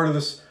second part of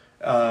this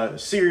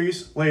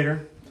series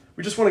later.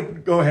 We just want to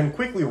go ahead and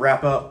quickly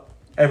wrap up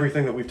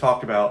everything that we've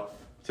talked about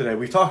today.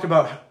 We've talked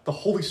about the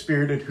Holy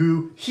Spirit and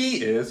who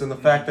he is, and the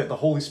fact that the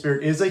Holy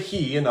Spirit is a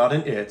he and not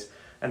an it,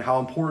 and how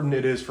important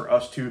it is for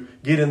us to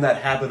get in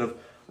that habit of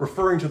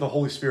referring to the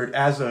Holy Spirit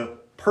as a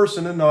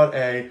person and not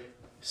a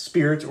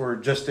spirit or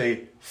just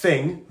a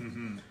thing.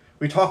 Mm-hmm.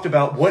 We talked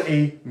about what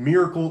a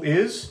miracle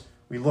is.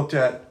 We looked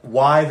at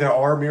why there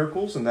are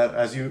miracles, and that,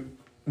 as you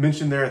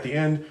mentioned there at the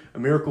end, a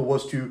miracle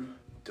was to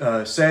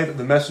say that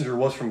the messenger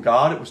was from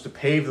God. It was to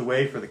pave the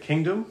way for the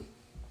kingdom.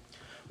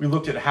 We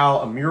looked at how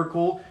a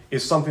miracle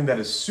is something that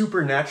is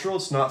supernatural.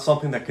 It's not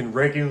something that can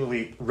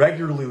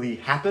regularly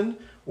happen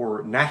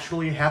or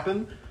naturally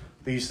happen.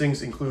 These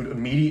things include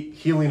immediate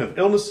healing of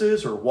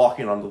illnesses or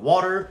walking on the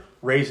water,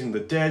 raising the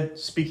dead,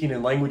 speaking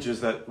in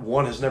languages that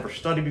one has never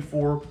studied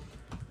before.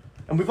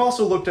 And we've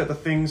also looked at the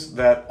things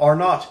that are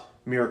not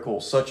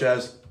miracles, such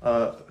as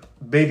a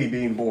baby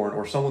being born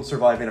or someone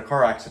surviving a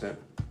car accident.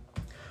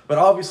 But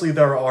obviously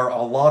there are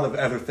a lot of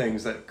other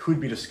things that could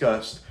be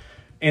discussed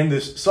in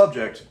this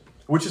subject,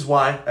 which is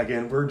why,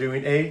 again, we're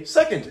doing a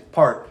second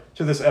part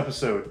to this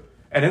episode.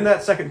 And in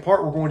that second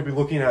part, we're going to be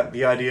looking at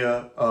the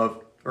idea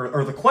of,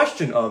 or the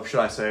question of, should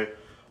I say,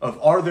 of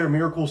are there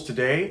miracles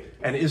today,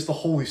 and is the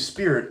Holy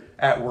Spirit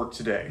at work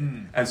today?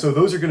 And so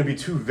those are going to be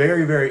two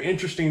very, very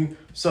interesting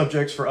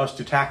subjects for us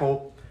to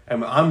tackle,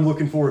 and I'm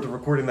looking forward to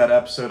recording that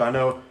episode. I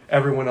know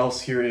everyone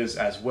else here is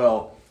as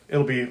well.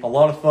 It'll be a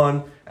lot of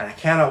fun, and I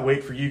cannot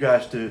wait for you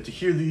guys to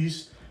hear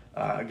these.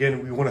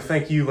 Again, we want to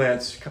thank you,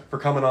 Lance, for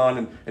coming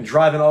on and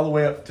driving all the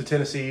way up to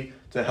Tennessee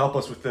to help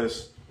us with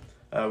this.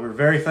 We're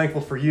very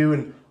thankful for you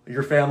and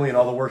your family and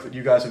all the work that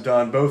you guys have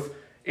done, both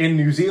in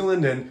New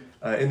Zealand and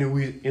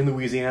in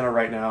Louisiana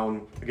right now.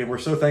 And again, we're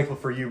so thankful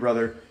for you,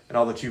 brother, and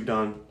all that you've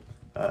done.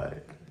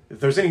 If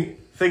there's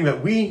anything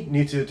that we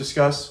need to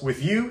discuss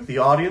with you, the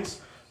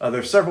audience,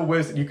 there's several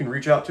ways that you can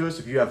reach out to us.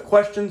 If you have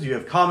questions, you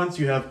have comments,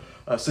 you have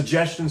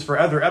suggestions for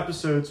other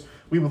episodes,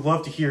 we would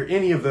love to hear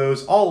any of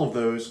those, all of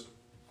those.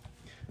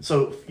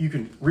 So you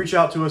can reach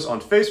out to us on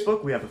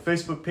Facebook. We have a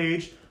Facebook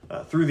page,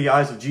 Through the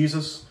Eyes of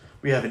Jesus.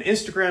 We have an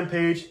Instagram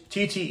page,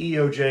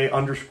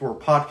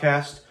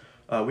 TTEOJ_podcast.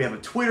 We have a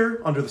Twitter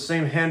under the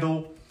same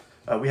handle.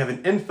 We have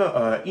an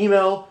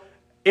email,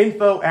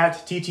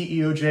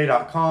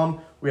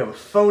 info@tteoj.com. We have a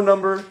phone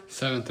number.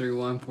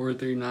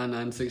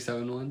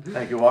 731-439-9671.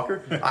 Thank you,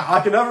 Walker. I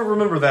can never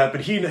remember that,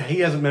 but he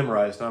hasn't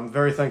memorized. I'm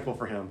very thankful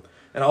for him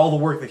and all the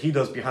work that he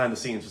does behind the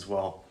scenes as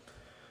well.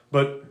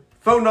 But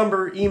phone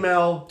number,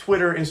 email,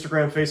 Twitter,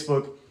 Instagram,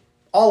 Facebook,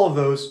 all of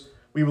those.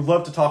 We would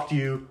love to talk to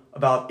you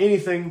about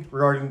anything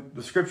regarding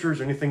the scriptures,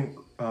 anything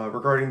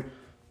regarding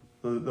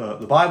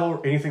the Bible,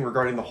 or anything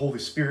regarding the Holy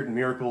Spirit and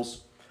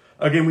miracles.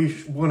 Again, we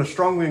want to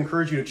strongly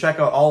encourage you to check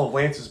out all of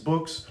Lance's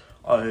books,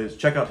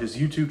 check out his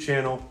YouTube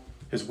channel,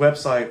 his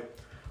website.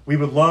 We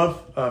would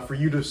love for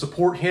you to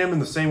support him in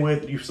the same way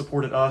that you've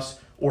supported us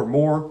or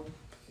more.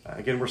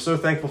 Again, we're so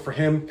thankful for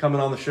him coming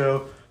on the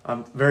show.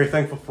 I'm very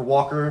thankful for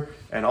Walker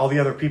and all the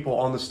other people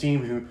on this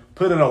team who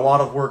put in a lot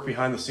of work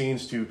behind the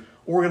scenes to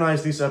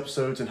organize these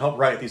episodes and help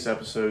write these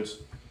episodes.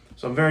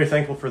 So I'm very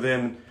thankful for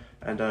them.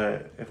 And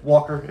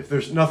if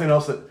there's nothing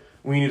else that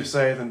we need to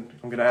say, then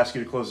I'm going to ask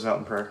you to close us out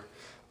in prayer.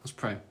 Let's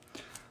pray.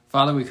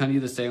 Father, we come to you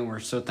this day, and we're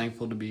so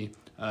thankful to be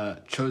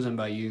chosen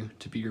by you,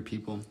 to be your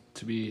people,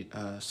 to be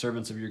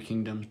servants of your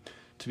kingdom,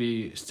 to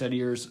be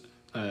stewards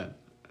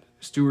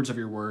of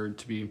your word,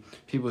 to be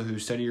people who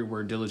study your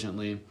word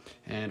diligently.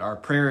 And our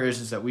prayer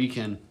is that we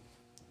can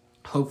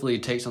hopefully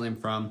take something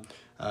from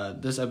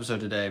this episode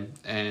today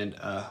and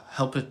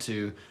help it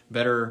to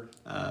better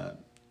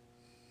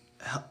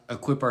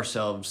equip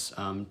ourselves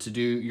to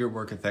do your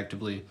work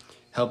effectively,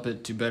 help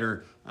it to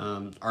better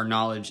our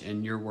knowledge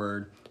in your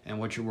word and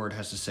what your word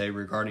has to say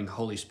regarding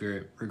Holy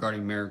Spirit,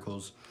 regarding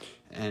miracles,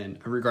 and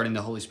regarding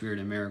the Holy Spirit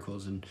and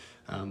miracles. And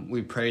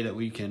we pray that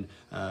we can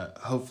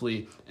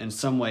hopefully in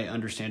some way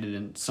understand it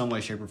in some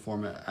way, shape, or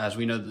form, as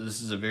we know that this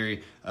is a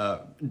very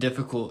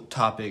difficult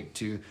topic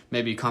to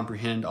maybe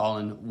comprehend all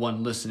in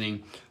one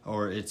listening,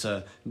 or it's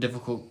a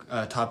difficult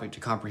topic to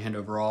comprehend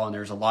overall, and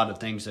there's a lot of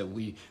things that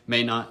we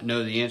may not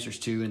know the answers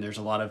to, and there's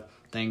a lot of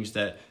things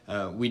that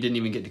we didn't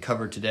even get to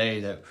cover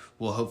today that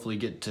we'll hopefully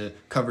get to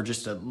cover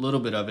just a little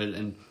bit of it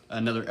in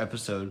another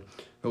episode.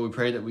 But we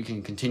pray that we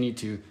can continue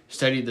to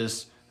study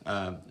this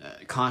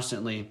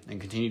constantly and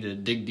continue to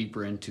dig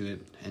deeper into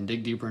it and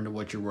dig deeper into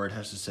what your word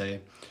has to say,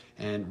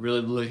 and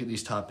really look at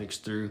these topics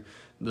through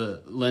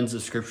the lens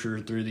of Scripture,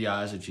 through the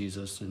eyes of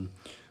Jesus. And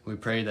we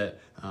pray that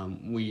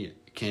we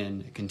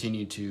can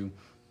continue to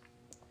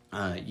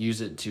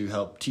use it to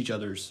help teach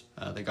others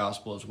the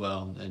gospel as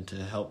well, and to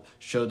help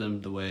show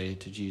them the way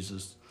to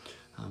Jesus.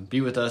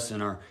 Be with us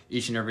in our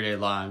each and everyday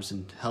lives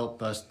and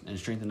help us and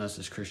strengthen us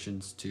as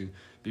Christians to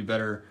be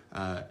better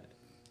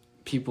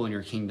people in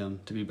your kingdom,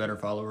 to be better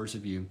followers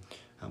of you.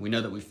 We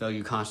know that we fail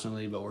you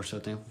constantly, but we're so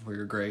thankful for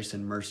your grace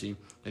and mercy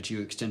that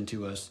you extend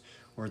to us.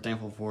 We're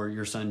thankful for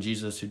your Son,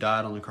 Jesus, who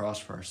died on the cross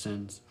for our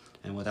sins.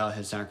 And without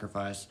his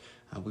sacrifice,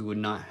 we would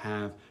not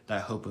have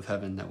that hope of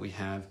heaven that we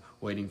have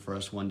waiting for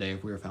us one day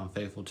if we are found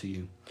faithful to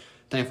you.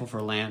 Thankful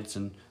for Lance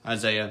and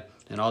Isaiah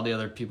and all the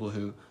other people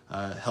who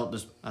helped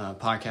this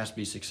podcast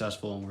be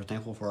successful. And we're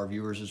thankful for our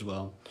viewers as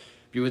well.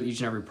 Be with each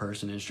and every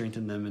person and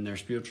strengthen them in their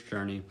spiritual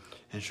journey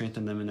and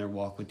strengthen them in their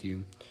walk with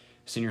you.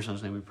 It's in your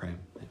Son's name we pray.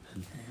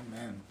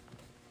 Amen.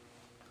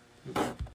 Amen.